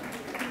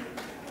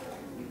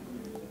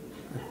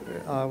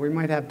 We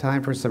might have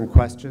time for some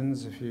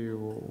questions if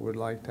you would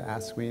like to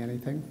ask me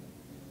anything.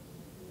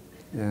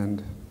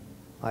 And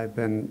I've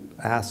been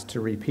asked to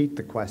repeat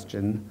the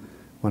question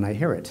when I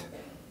hear it.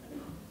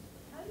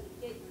 How do you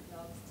get your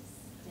dogs to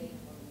stay in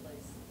one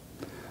place?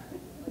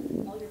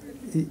 Like, all your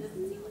pictures, it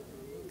doesn't seem like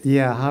they're moving.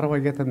 Yeah, how do I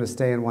get them to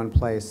stay in one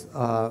place?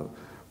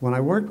 When I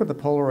worked with the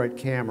Polaroid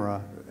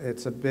camera,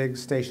 it's a big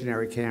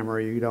stationary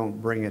camera. You don't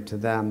bring it to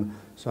them.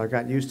 So I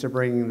got used to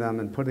bringing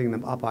them and putting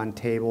them up on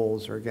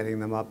tables or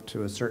getting them up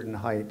to a certain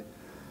height.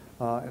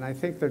 And I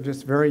think they're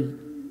just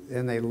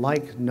and they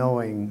like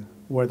knowing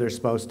where they're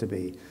supposed to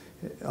be.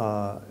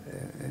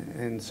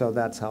 And so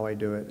that's how I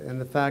do it.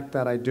 And the fact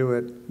that I do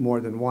it more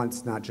than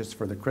once, not just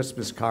for the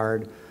Christmas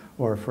card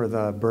or for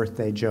the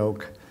birthday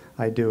joke,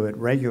 I do it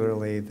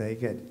regularly. They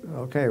get,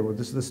 okay, well,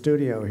 this is the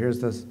studio. Here's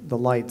the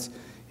lights.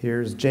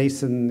 Here's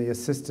Jason, the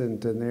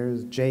assistant, and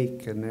there's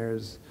Jake, and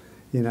there's,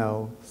 you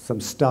know,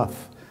 some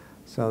stuff.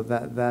 So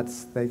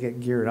they get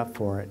geared up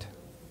for it.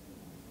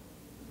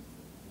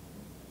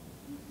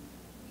 Do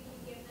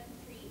you give them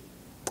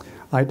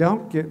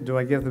treats? Do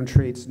I give them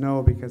treats?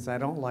 No, because I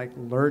don't like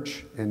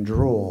lurch and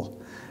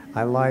drool.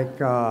 I like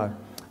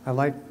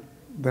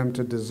them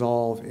to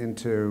dissolve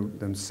into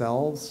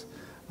themselves.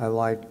 I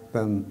like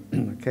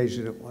them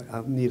occasionally,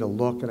 I need a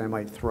look and I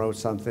might throw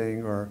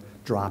something or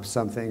drop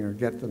something or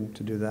get them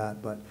to do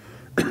that. But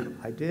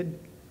I did,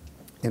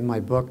 in my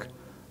book,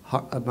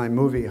 my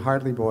movie,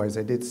 Hardly Boys,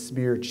 I did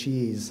smear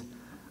cheese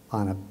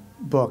on a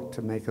book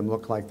to make them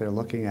look like they're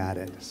looking at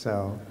it.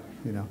 So,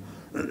 you know,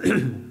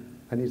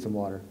 I need some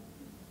water.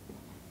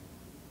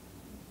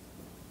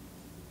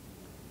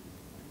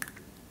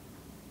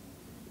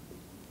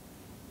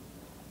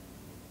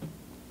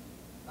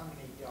 How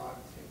many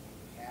dogs have you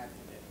had at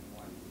any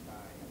one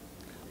time?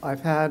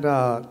 I've had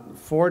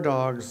 4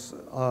 dogs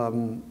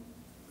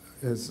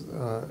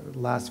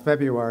last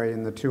February,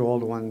 and the 2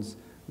 old ones,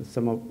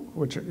 some of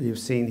which you've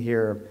seen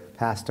here,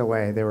 passed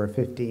away. They were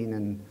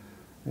 15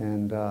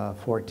 and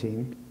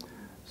 14.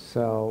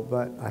 So,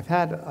 but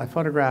I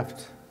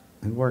photographed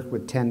and worked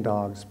with 10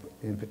 dogs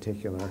in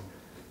particular.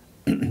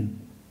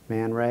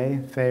 Man Ray,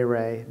 Fay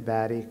Ray,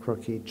 Batty,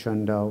 Crookie,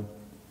 Chundo,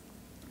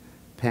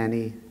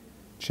 Penny,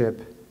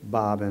 Chip,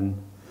 Bobbin,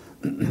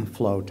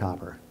 Flo,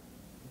 Topper.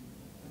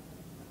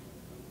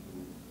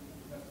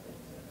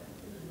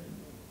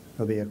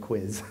 There'll be a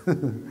quiz.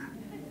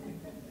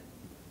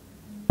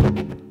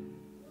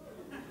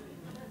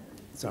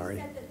 Sorry.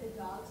 You said that the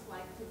dogs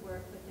like to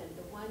work with them.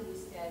 The one you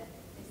said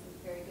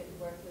isn't very good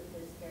to work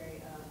with is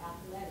very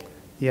athletic.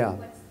 Yeah.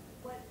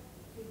 What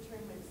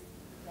determines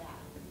that?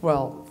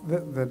 Well,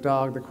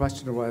 the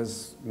question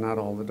was, not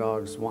all the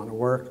dogs want to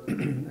work,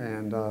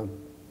 and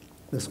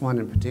this one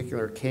in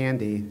particular,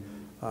 Candy,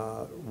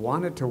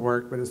 wanted to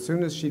work, but as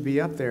soon as she'd be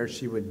up there,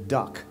 she would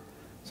duck.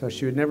 So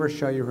she would never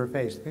show you her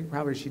face. I think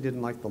probably she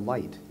didn't like the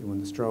light when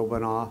the strobe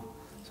went off,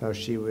 so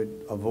she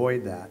would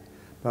avoid that.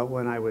 But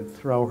when I would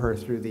throw her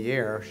through the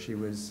air,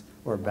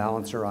 or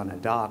balance her on a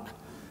dock,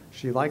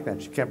 she liked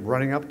that. She kept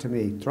running up to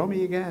me, throw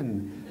me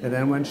again. And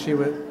then when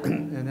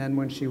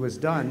she was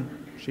done,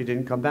 she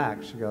didn't come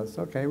back. She goes,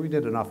 okay, we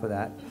did enough of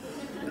that.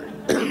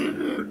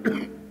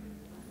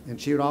 And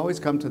she would always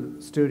come to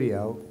the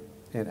studio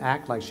and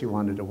act like she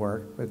wanted to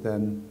work, but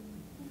then,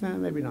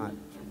 maybe not.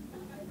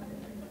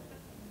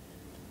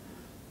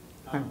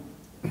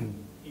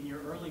 In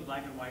your early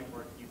black and white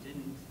work, you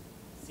didn't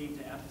seem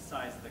to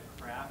emphasize the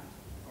craft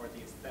or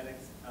the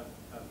aesthetics of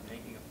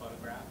making a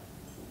photograph.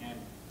 And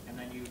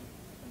then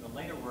in the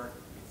later work,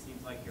 it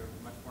seems like you're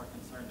much more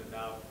concerned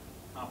about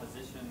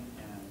composition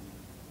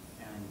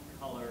and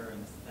color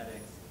and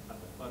aesthetics of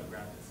the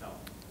photograph itself.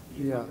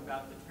 Can you talk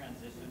about the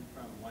transition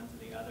from one to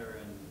the other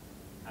and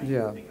how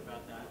you think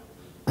about that?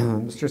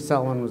 Mr.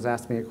 Selwyn was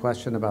asking me a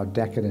question about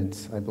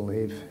decadence, I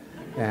believe.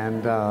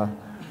 And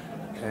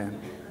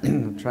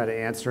try to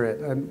answer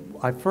it.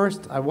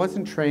 I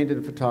wasn't trained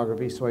in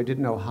photography, so I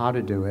didn't know how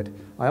to do it.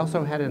 I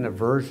also had an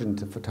aversion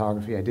to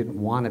photography. I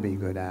didn't want to be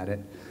good at it.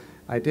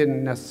 I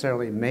didn't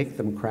necessarily make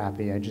them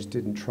crappy. I just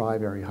didn't try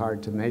very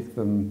hard to make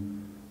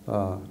them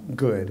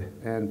good.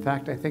 And in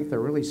fact, I think they're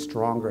really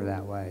stronger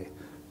that way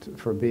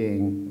for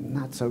being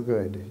not so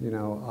good, you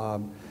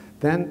know.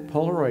 Then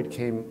Polaroid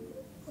came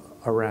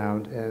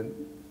around, and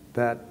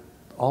that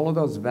all of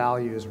those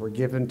values were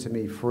given to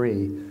me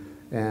free.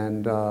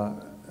 And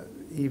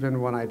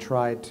even when I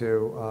tried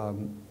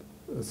to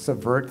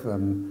subvert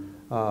them,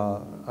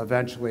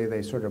 eventually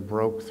they sort of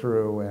broke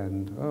through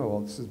and, oh, well,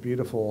 this is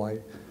beautiful.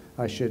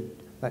 I should,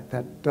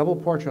 that double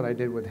portrait I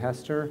did with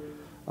Hester,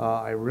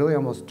 I really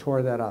almost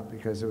tore that up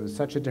because it was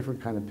such a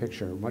different kind of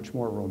picture, much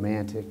more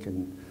romantic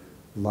and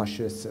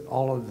luscious, and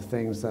all of the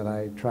things that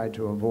I tried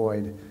to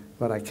avoid.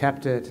 But I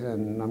kept it,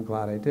 and I'm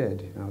glad I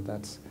did. You know,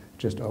 that's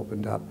just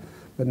opened up.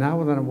 But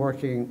now that I'm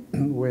working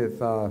with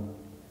the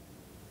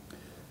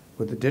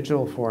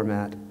digital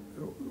format,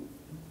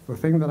 the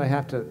thing that I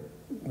have to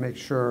make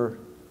sure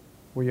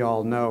we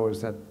all know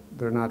is that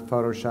they're not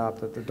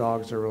photoshopped, that the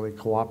dogs are really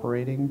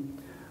cooperating,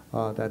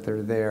 that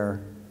they're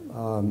there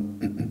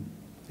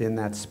in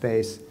that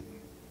space.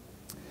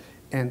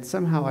 And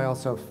somehow I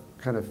also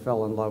kind of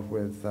fell in love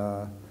with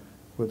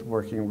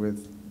working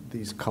with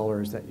these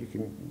colors that you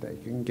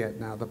can get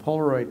now. The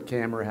Polaroid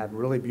camera had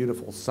really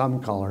beautiful some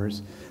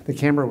colors. The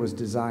camera was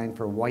designed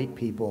for white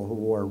people who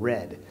wore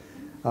red,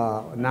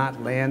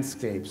 not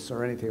landscapes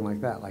or anything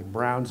like that. Like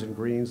browns and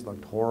greens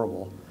looked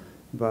horrible.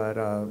 But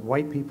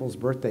white people's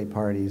birthday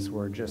parties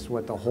were just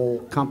what the whole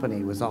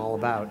company was all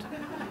about.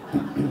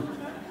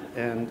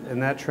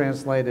 And that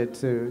translated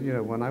to, you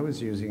know, when I was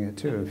using it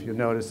too. If you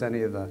notice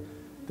any of the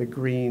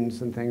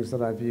greens and things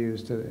that I've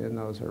used in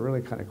those are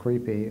really kind of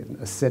creepy and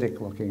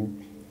acidic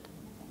looking.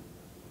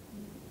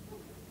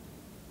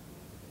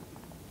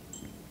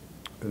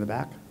 In the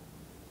back?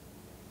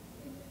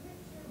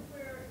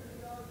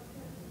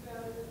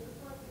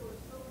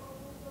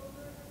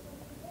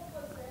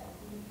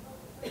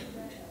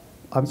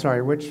 I'm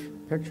sorry, which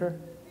picture?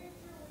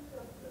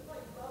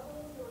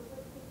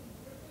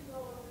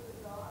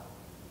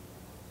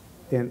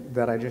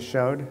 That I just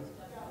showed?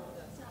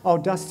 Oh,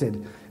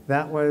 dusted.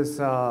 That was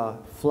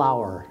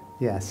flour,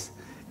 yes.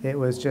 It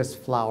was just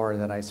flour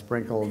that I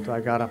sprinkled.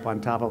 I got up on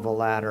top of a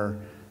ladder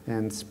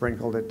and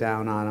sprinkled it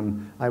down on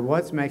him. I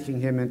was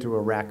making him into a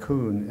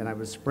raccoon, and I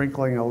was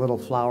sprinkling a little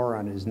flour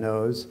on his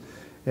nose.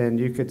 And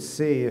you could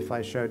see, if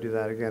I showed you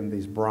that again,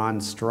 these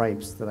bronze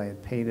stripes that I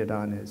had painted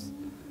on his,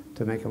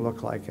 to make him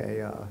look like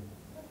a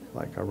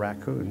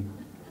raccoon.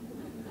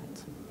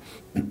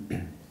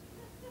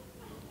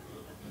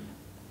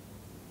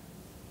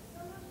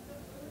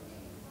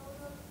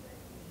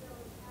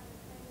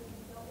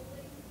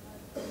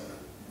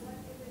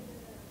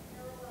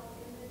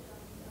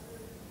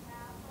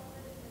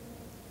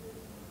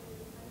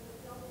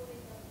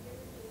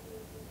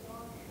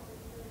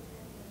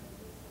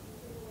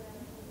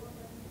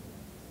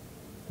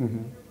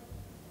 Mm-hmm.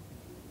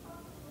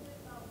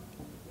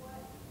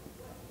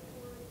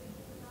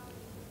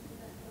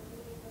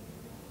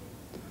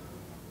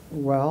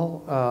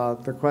 Well,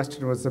 the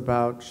question was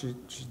about, she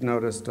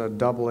noticed a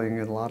doubling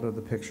in a lot of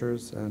the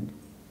pictures, and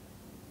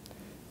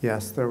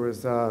yes, there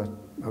was, I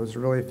was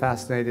really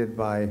fascinated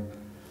by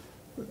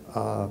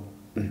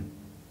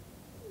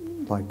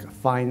like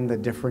find the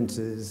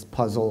differences,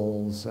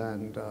 puzzles,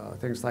 and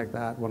things like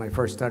that when I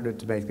first started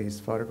to make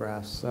these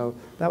photographs. So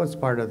that was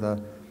part of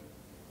the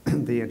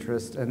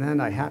interest. And then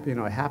I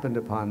happened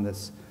upon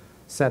this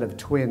set of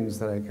twins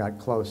that I got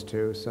close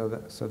to, so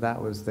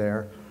that was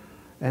there.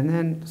 And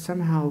then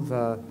somehow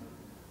the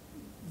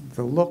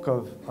look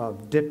of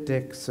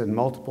diptychs and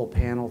multiple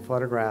panel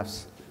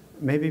photographs,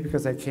 maybe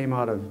because I came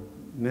out of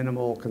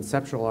minimal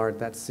conceptual art,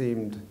 that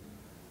seemed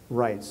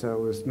right. So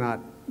it was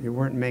not, you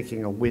weren't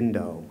making a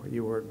window,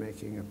 you weren't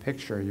making a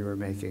picture, you were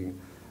making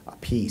a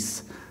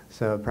piece.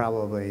 So it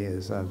probably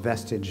is a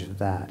vestige of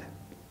that.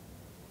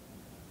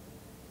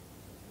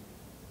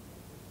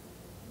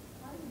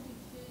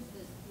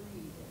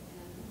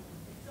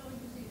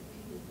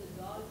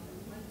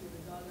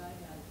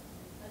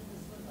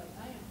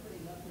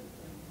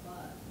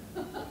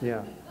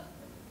 Yeah.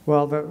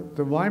 Well, the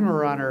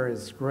Weimaraner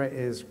is great.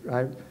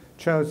 I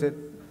chose it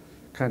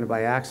kind of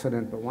by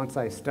accident, but once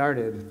I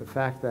started, the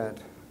fact that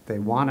they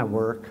want to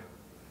work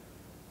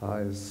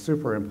is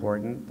super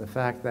important. The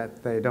fact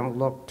that they don't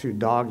look too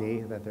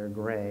doggy, that they're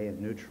gray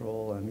and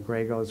neutral, and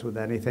gray goes with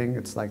anything.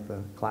 It's like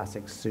the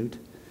classic suit.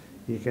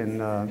 You can,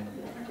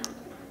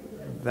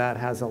 that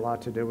has a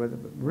lot to do with it.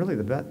 Really,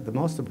 the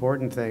most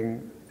important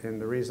thing,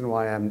 and the reason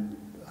why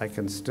I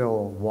can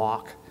still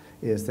walk,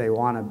 is they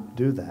want to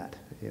do that.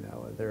 You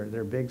know,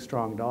 they're big,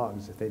 strong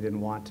dogs. If they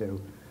didn't want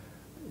to,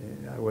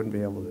 I wouldn't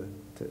be able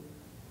to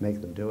make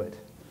them do it.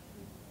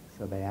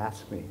 So they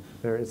ask me.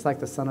 It's like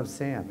the Son of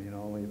Sam, you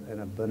know, only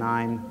in a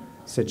benign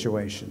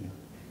situation.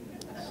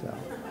 So.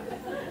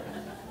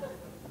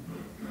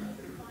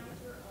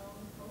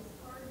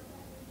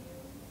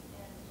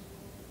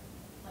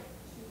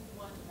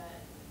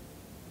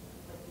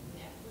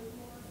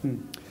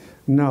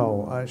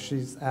 No,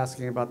 she's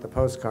asking about the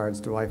postcards.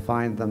 Do I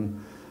find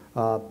them?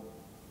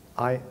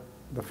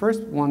 The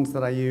first ones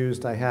that I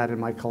used, I had in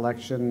my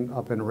collection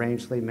up in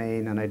Rangeley,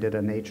 Maine, and I did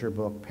a nature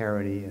book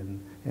parody,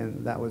 and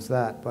that was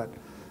that. But,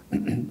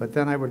 but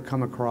then I would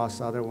come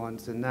across other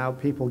ones, and now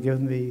people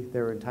give me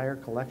their entire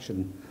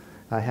collection.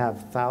 I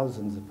have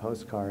thousands of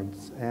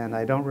postcards, and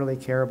I don't really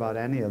care about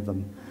any of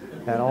them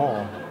at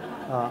all.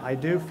 I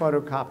do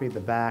photocopy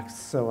the backs,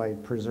 so I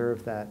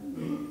preserve that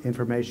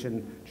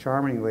information.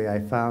 Charmingly, I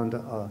found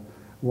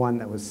one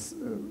that was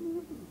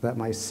that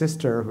my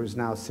sister, who's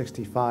now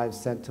 65,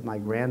 sent to my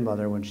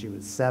grandmother when she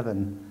was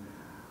 7.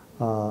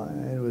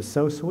 And it was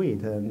so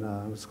sweet, and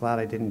I was glad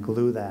I didn't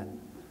glue that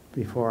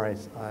before I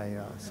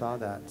saw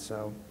that.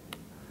 So,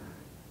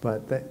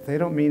 but they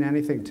don't mean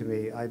anything to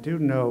me. I do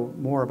know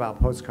more about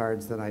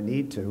postcards than I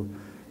need to,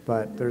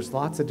 but there's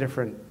lots of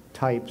different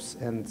types,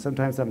 and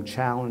sometimes I'm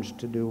challenged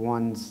to do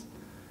ones.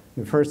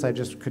 At first, I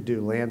just could do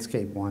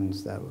landscape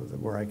ones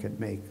where I could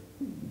make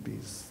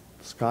these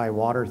sky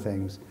water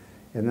things,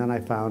 and then I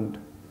found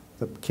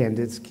the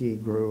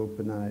Kandinsky group,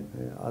 and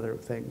then other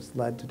things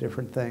led to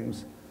different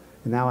things.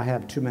 And now I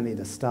have too many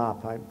to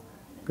stop. I'm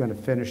going to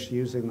finish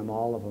using them,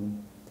 all of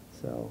them,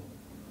 so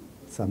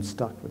I'm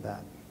stuck with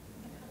that.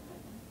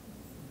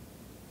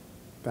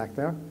 Back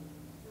there?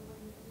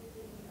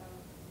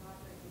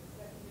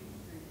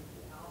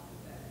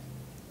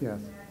 Yes.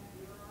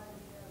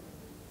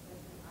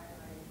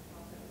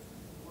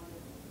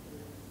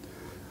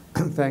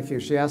 Thank you.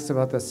 She asked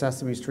about the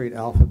Sesame Street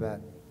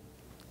alphabet.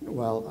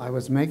 Well, I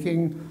was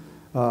making,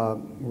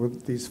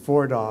 with these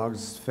 4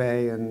 dogs,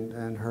 Faye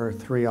and her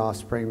 3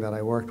 offspring that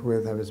I worked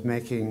with, I was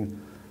making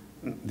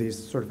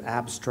these sort of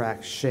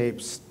abstract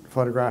shapes,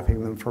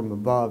 photographing them from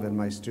above in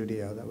my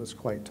studio that was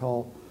quite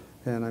tall.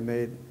 And I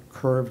made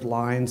curved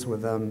lines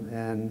with them,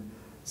 and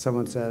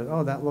someone said,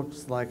 oh, that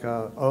looks like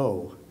a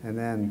O, and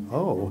then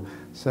O.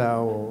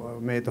 So I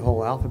made the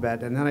whole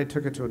alphabet, and then I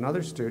took it to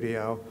another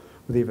studio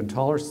with even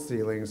taller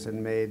ceilings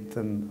and made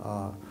them,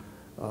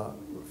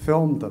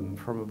 filmed them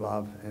from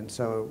above. And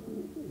so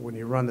when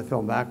you run the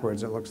film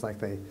backwards, it looks like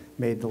they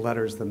made the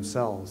letters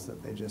themselves,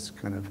 that they just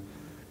kind of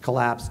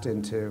collapsed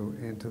into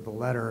the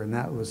letter, and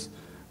that was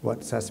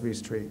what Sesame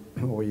Street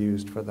we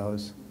used for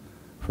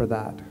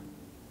that.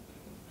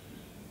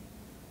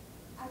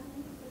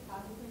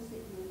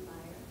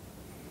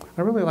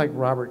 I really like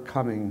Robert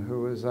Cumming,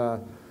 who was a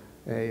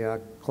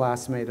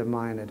classmate of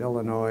mine at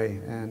Illinois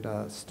and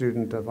a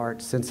student of Art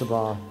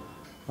Sensabaugh.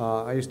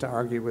 I used to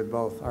argue with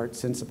both Art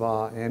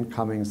Sensabaugh and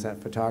Cummings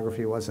that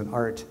photography wasn't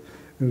art,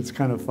 and it's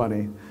kind of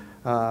funny.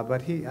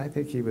 But I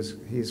think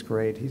he's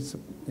great.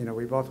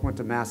 We both went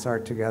to Mass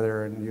Art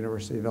together in the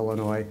University of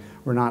Illinois.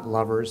 We're not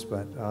lovers,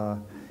 but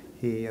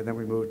and then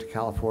we moved to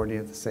California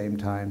at the same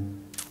time.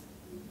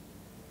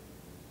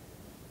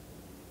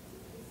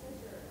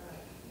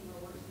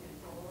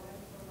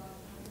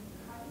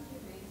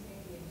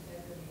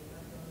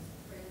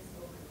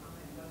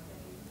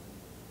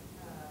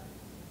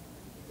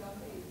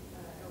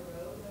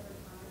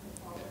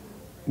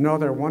 No,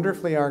 they're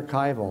wonderfully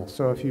archival.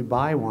 So if you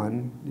buy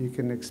one, you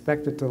can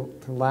expect it to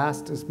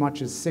last as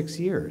much as 6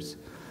 years.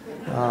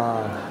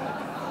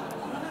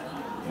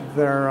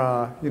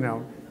 They're,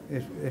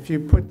 if you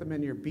put them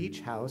in your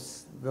beach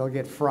house, they'll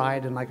get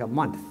fried in like a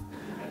month.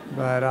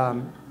 But,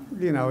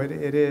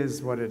 it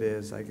is what it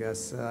is, I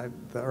guess.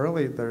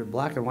 The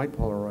black and white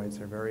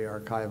Polaroids are very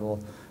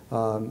archival.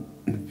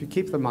 If you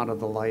keep them out of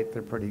the light,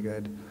 they're pretty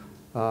good.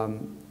 I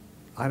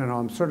don't know,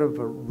 I'm sort of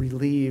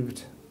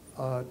relieved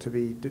to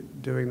be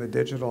doing the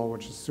digital,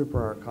 which is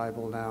super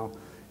archival now.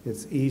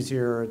 It's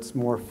easier, it's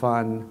more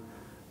fun.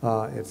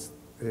 It's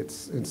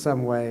in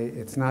some way,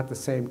 it's not the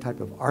same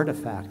type of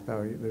artifact,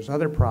 though. There's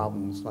other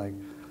problems, like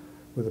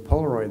with the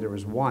Polaroid, there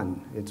was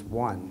one. It's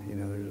one,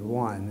 there's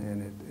one,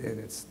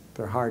 and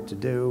they're hard to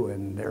do,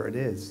 and there it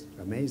is,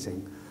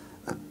 amazing.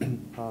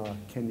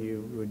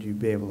 Would you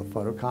be able to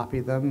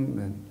photocopy them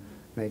and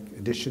make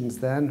editions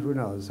then? Who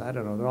knows? I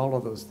don't know. All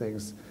of those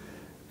things.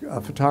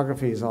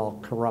 Photography is all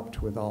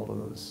corrupt with all of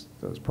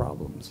those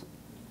problems.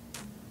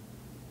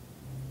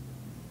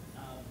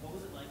 What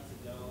was it like to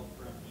go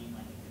from being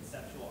like a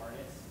conceptual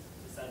artist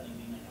to suddenly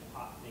being like a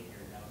pop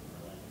figure known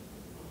for like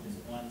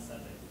just one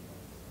subject?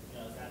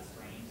 Is that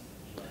strange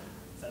to be like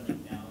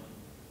suddenly known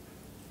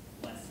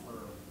less for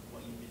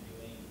what you've been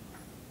doing?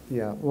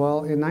 Yeah.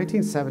 Well, in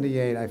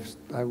 1978,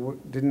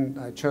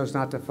 I chose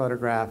not to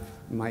photograph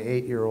my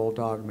 8-year-old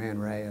dog Man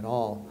Ray at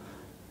all.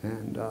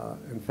 And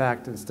in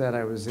fact, instead,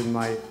 I was in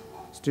my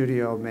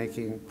studio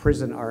making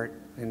prison art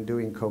and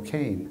doing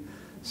cocaine.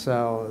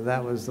 So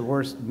that was the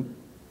worst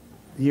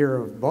year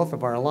of both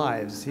of our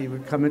lives. He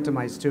would come into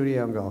my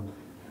studio and go,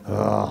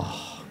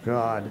 oh,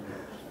 God.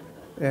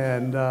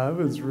 And it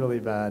was really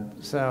bad.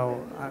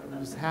 So I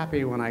was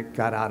happy when I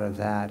got out of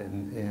that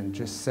and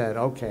just said,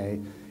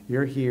 okay,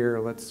 you're here,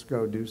 let's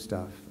go do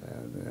stuff.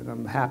 And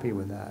I'm happy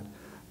with that.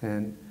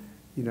 And,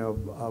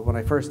 when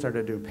I first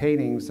started to do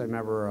paintings, I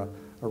remember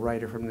a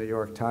writer from the New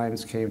York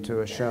Times came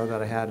to a show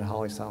that I had at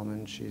Holly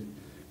Solomon. She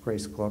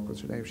Grace Gluck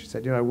was her name. She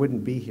said, you know, I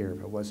wouldn't be here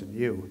if it wasn't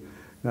you.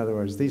 In other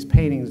words, these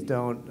paintings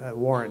don't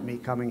warrant me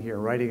coming here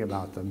writing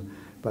about them,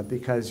 but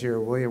because you're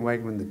William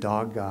Wegman, the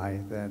dog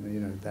guy, then, you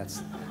know,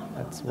 that's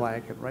why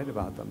I could write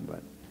about them.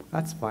 But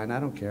that's fine. I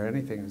don't care.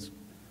 Anything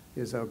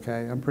is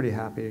okay. I'm pretty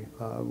happy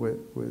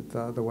with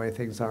the way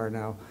things are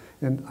now.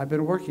 And I've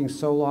been working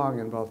so long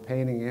in both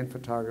painting and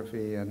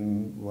photography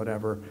and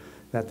whatever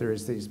that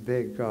there's these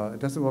big, it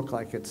doesn't look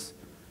like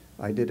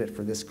I did it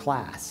for this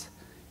class.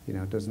 You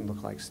know, it doesn't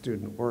look like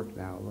student work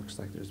now. It looks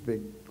like there's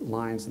big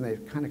lines, and they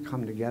kind of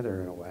come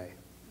together in a way.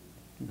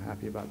 I'm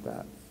happy about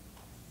that.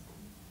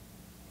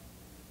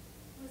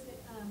 Was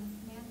it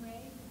Man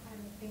Ray who had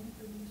a thing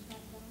for Beach Not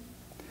Gone?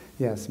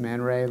 Yes,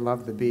 Man Ray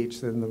loved the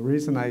beach. And the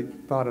reason I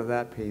thought of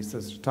that piece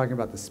is talking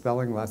about the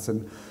spelling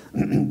lesson.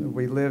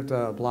 We lived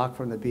a block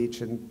from the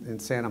beach in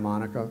Santa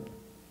Monica,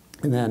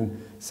 and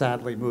then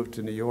sadly moved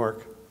to New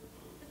York.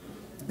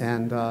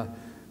 And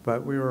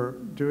but we were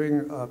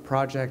doing a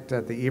project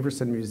at the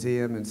Everson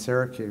Museum in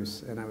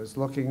Syracuse, and I was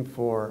looking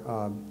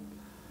for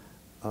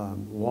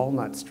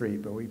Walnut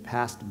Street, but we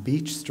passed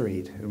Beach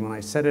Street. And when I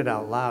said it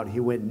out loud, he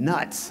went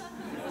nuts.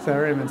 So I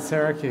heard him in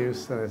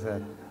Syracuse, so I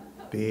said,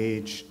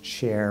 Beach,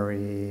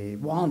 Cherry,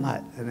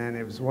 Walnut. And then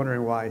he was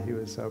wondering why he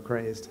was so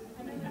crazed.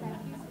 I remember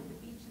that piece of the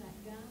Beach Not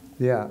Gone.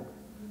 Yeah.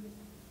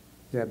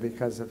 Yeah,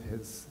 because of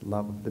his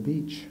love of the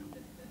beach.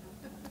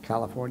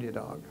 California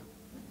dog.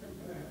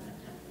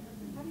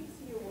 How do you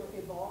see your work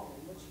evolving?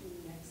 What's your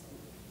next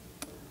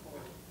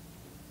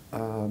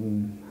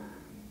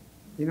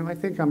You know, I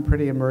think I'm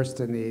pretty immersed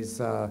in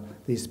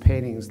these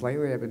paintings.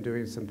 Lately, I've been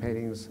doing some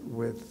paintings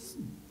with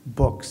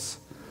books.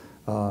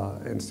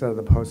 Instead of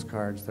the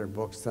postcards, they're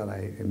books that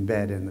I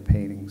embed in the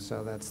paintings.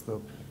 So that's the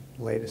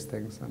latest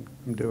things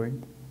I'm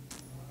doing.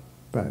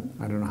 But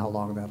I don't know how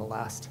long that'll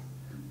last.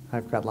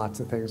 I've got lots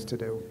of things to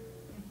do.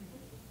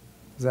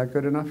 Is that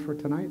good enough for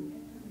tonight?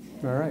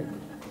 All right.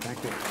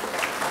 Thank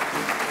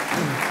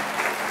you.